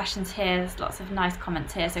couple of questions here. There's lots of nice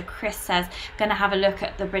comments here. So Chris says, going to have a look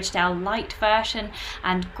at the Bridgedale light version.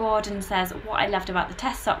 And Gordon says, what I loved about the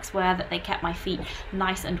test socks were that they kept my feet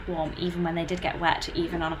nice and warm, even when they did get wet,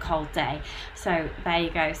 even on a cold day. So there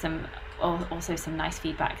you go. Also some nice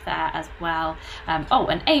feedback there as well.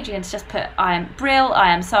 And Adrian's just put, I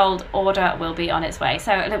am sold, order will be on its way.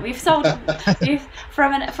 So look, we've sold for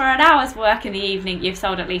an hour's work in the evening, you've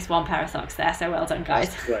sold at least one pair of socks there, so well done,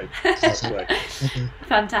 guys. That's great.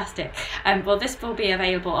 Fantastic. Well, this will be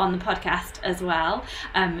available on the podcast as well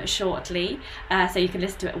shortly, so you can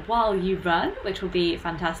listen to it while you run, which will be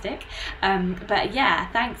fantastic. But yeah,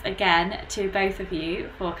 thanks again to both of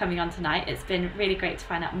you for coming on tonight. It's been really great to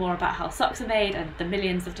find out more about how socks are made and the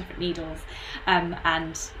millions of different needles,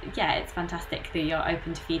 and yeah, it's fantastic that you're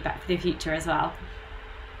open to feedback for the future as well.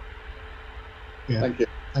 Thank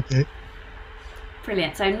you.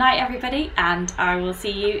 Brilliant. So night everybody, and I will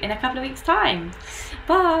see you in a couple of weeks' time.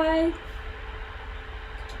 Bye.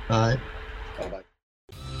 Bye. Bye.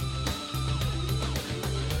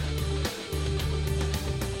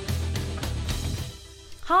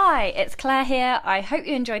 Hi, it's Claire here. I hope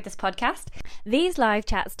you enjoyed this podcast. These live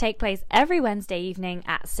chats take place every Wednesday evening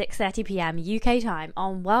at 6:30 p.m. UK time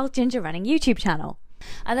on Wild Ginger Running YouTube channel.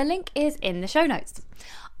 And the link is in the show notes.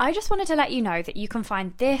 I just wanted to let you know that you can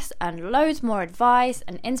find this and loads more advice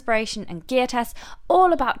and inspiration and gear tests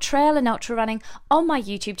all about trail and ultra running on my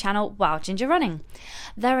YouTube channel, Wild Ginger Running.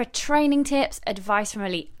 There are training tips, advice from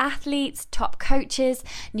elite athletes, top coaches,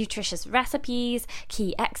 nutritious recipes,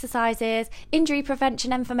 key exercises, injury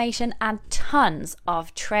prevention information, and tons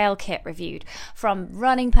of trail kit reviewed, from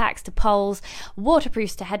running packs to poles,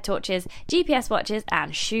 waterproofs to head torches, GPS watches,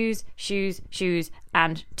 and shoes,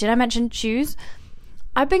 and did I mention shoes?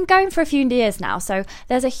 I've been going for a few years now, so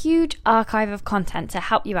there's a huge archive of content to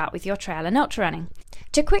help you out with your trail and ultra running.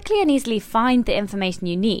 To quickly and easily find the information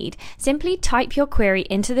you need, simply type your query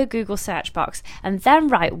into the Google search box and then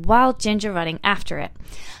write Wild Ginger Running after it.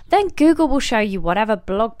 Then Google will show you whatever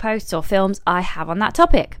blog posts or films I have on that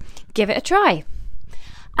topic. Give it a try.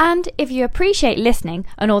 And if you appreciate listening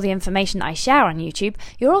and all the information I share on YouTube,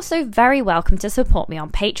 you're also very welcome to support me on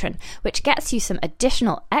Patreon, which gets you some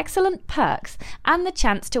additional excellent perks and the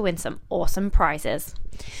chance to win some awesome prizes.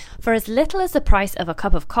 For as little as the price of a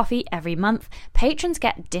cup of coffee every month, patrons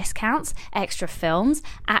get discounts, extra films,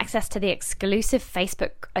 access to the exclusive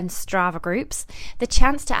Facebook and Strava groups, the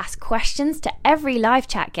chance to ask questions to every live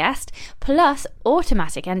chat guest, plus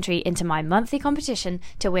automatic entry into my monthly competition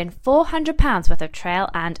to win £400 worth of trail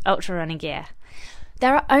and ultra running gear.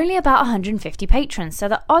 There are only about 150 patrons, so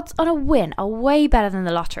the odds on a win are way better than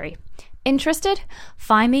the lottery. Interested?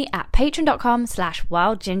 Find me at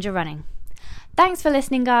patreon.com/wildgingerrunning. Thanks for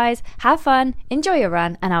listening, guys. Have fun, enjoy your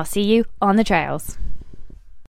run, and I'll see you on the trails.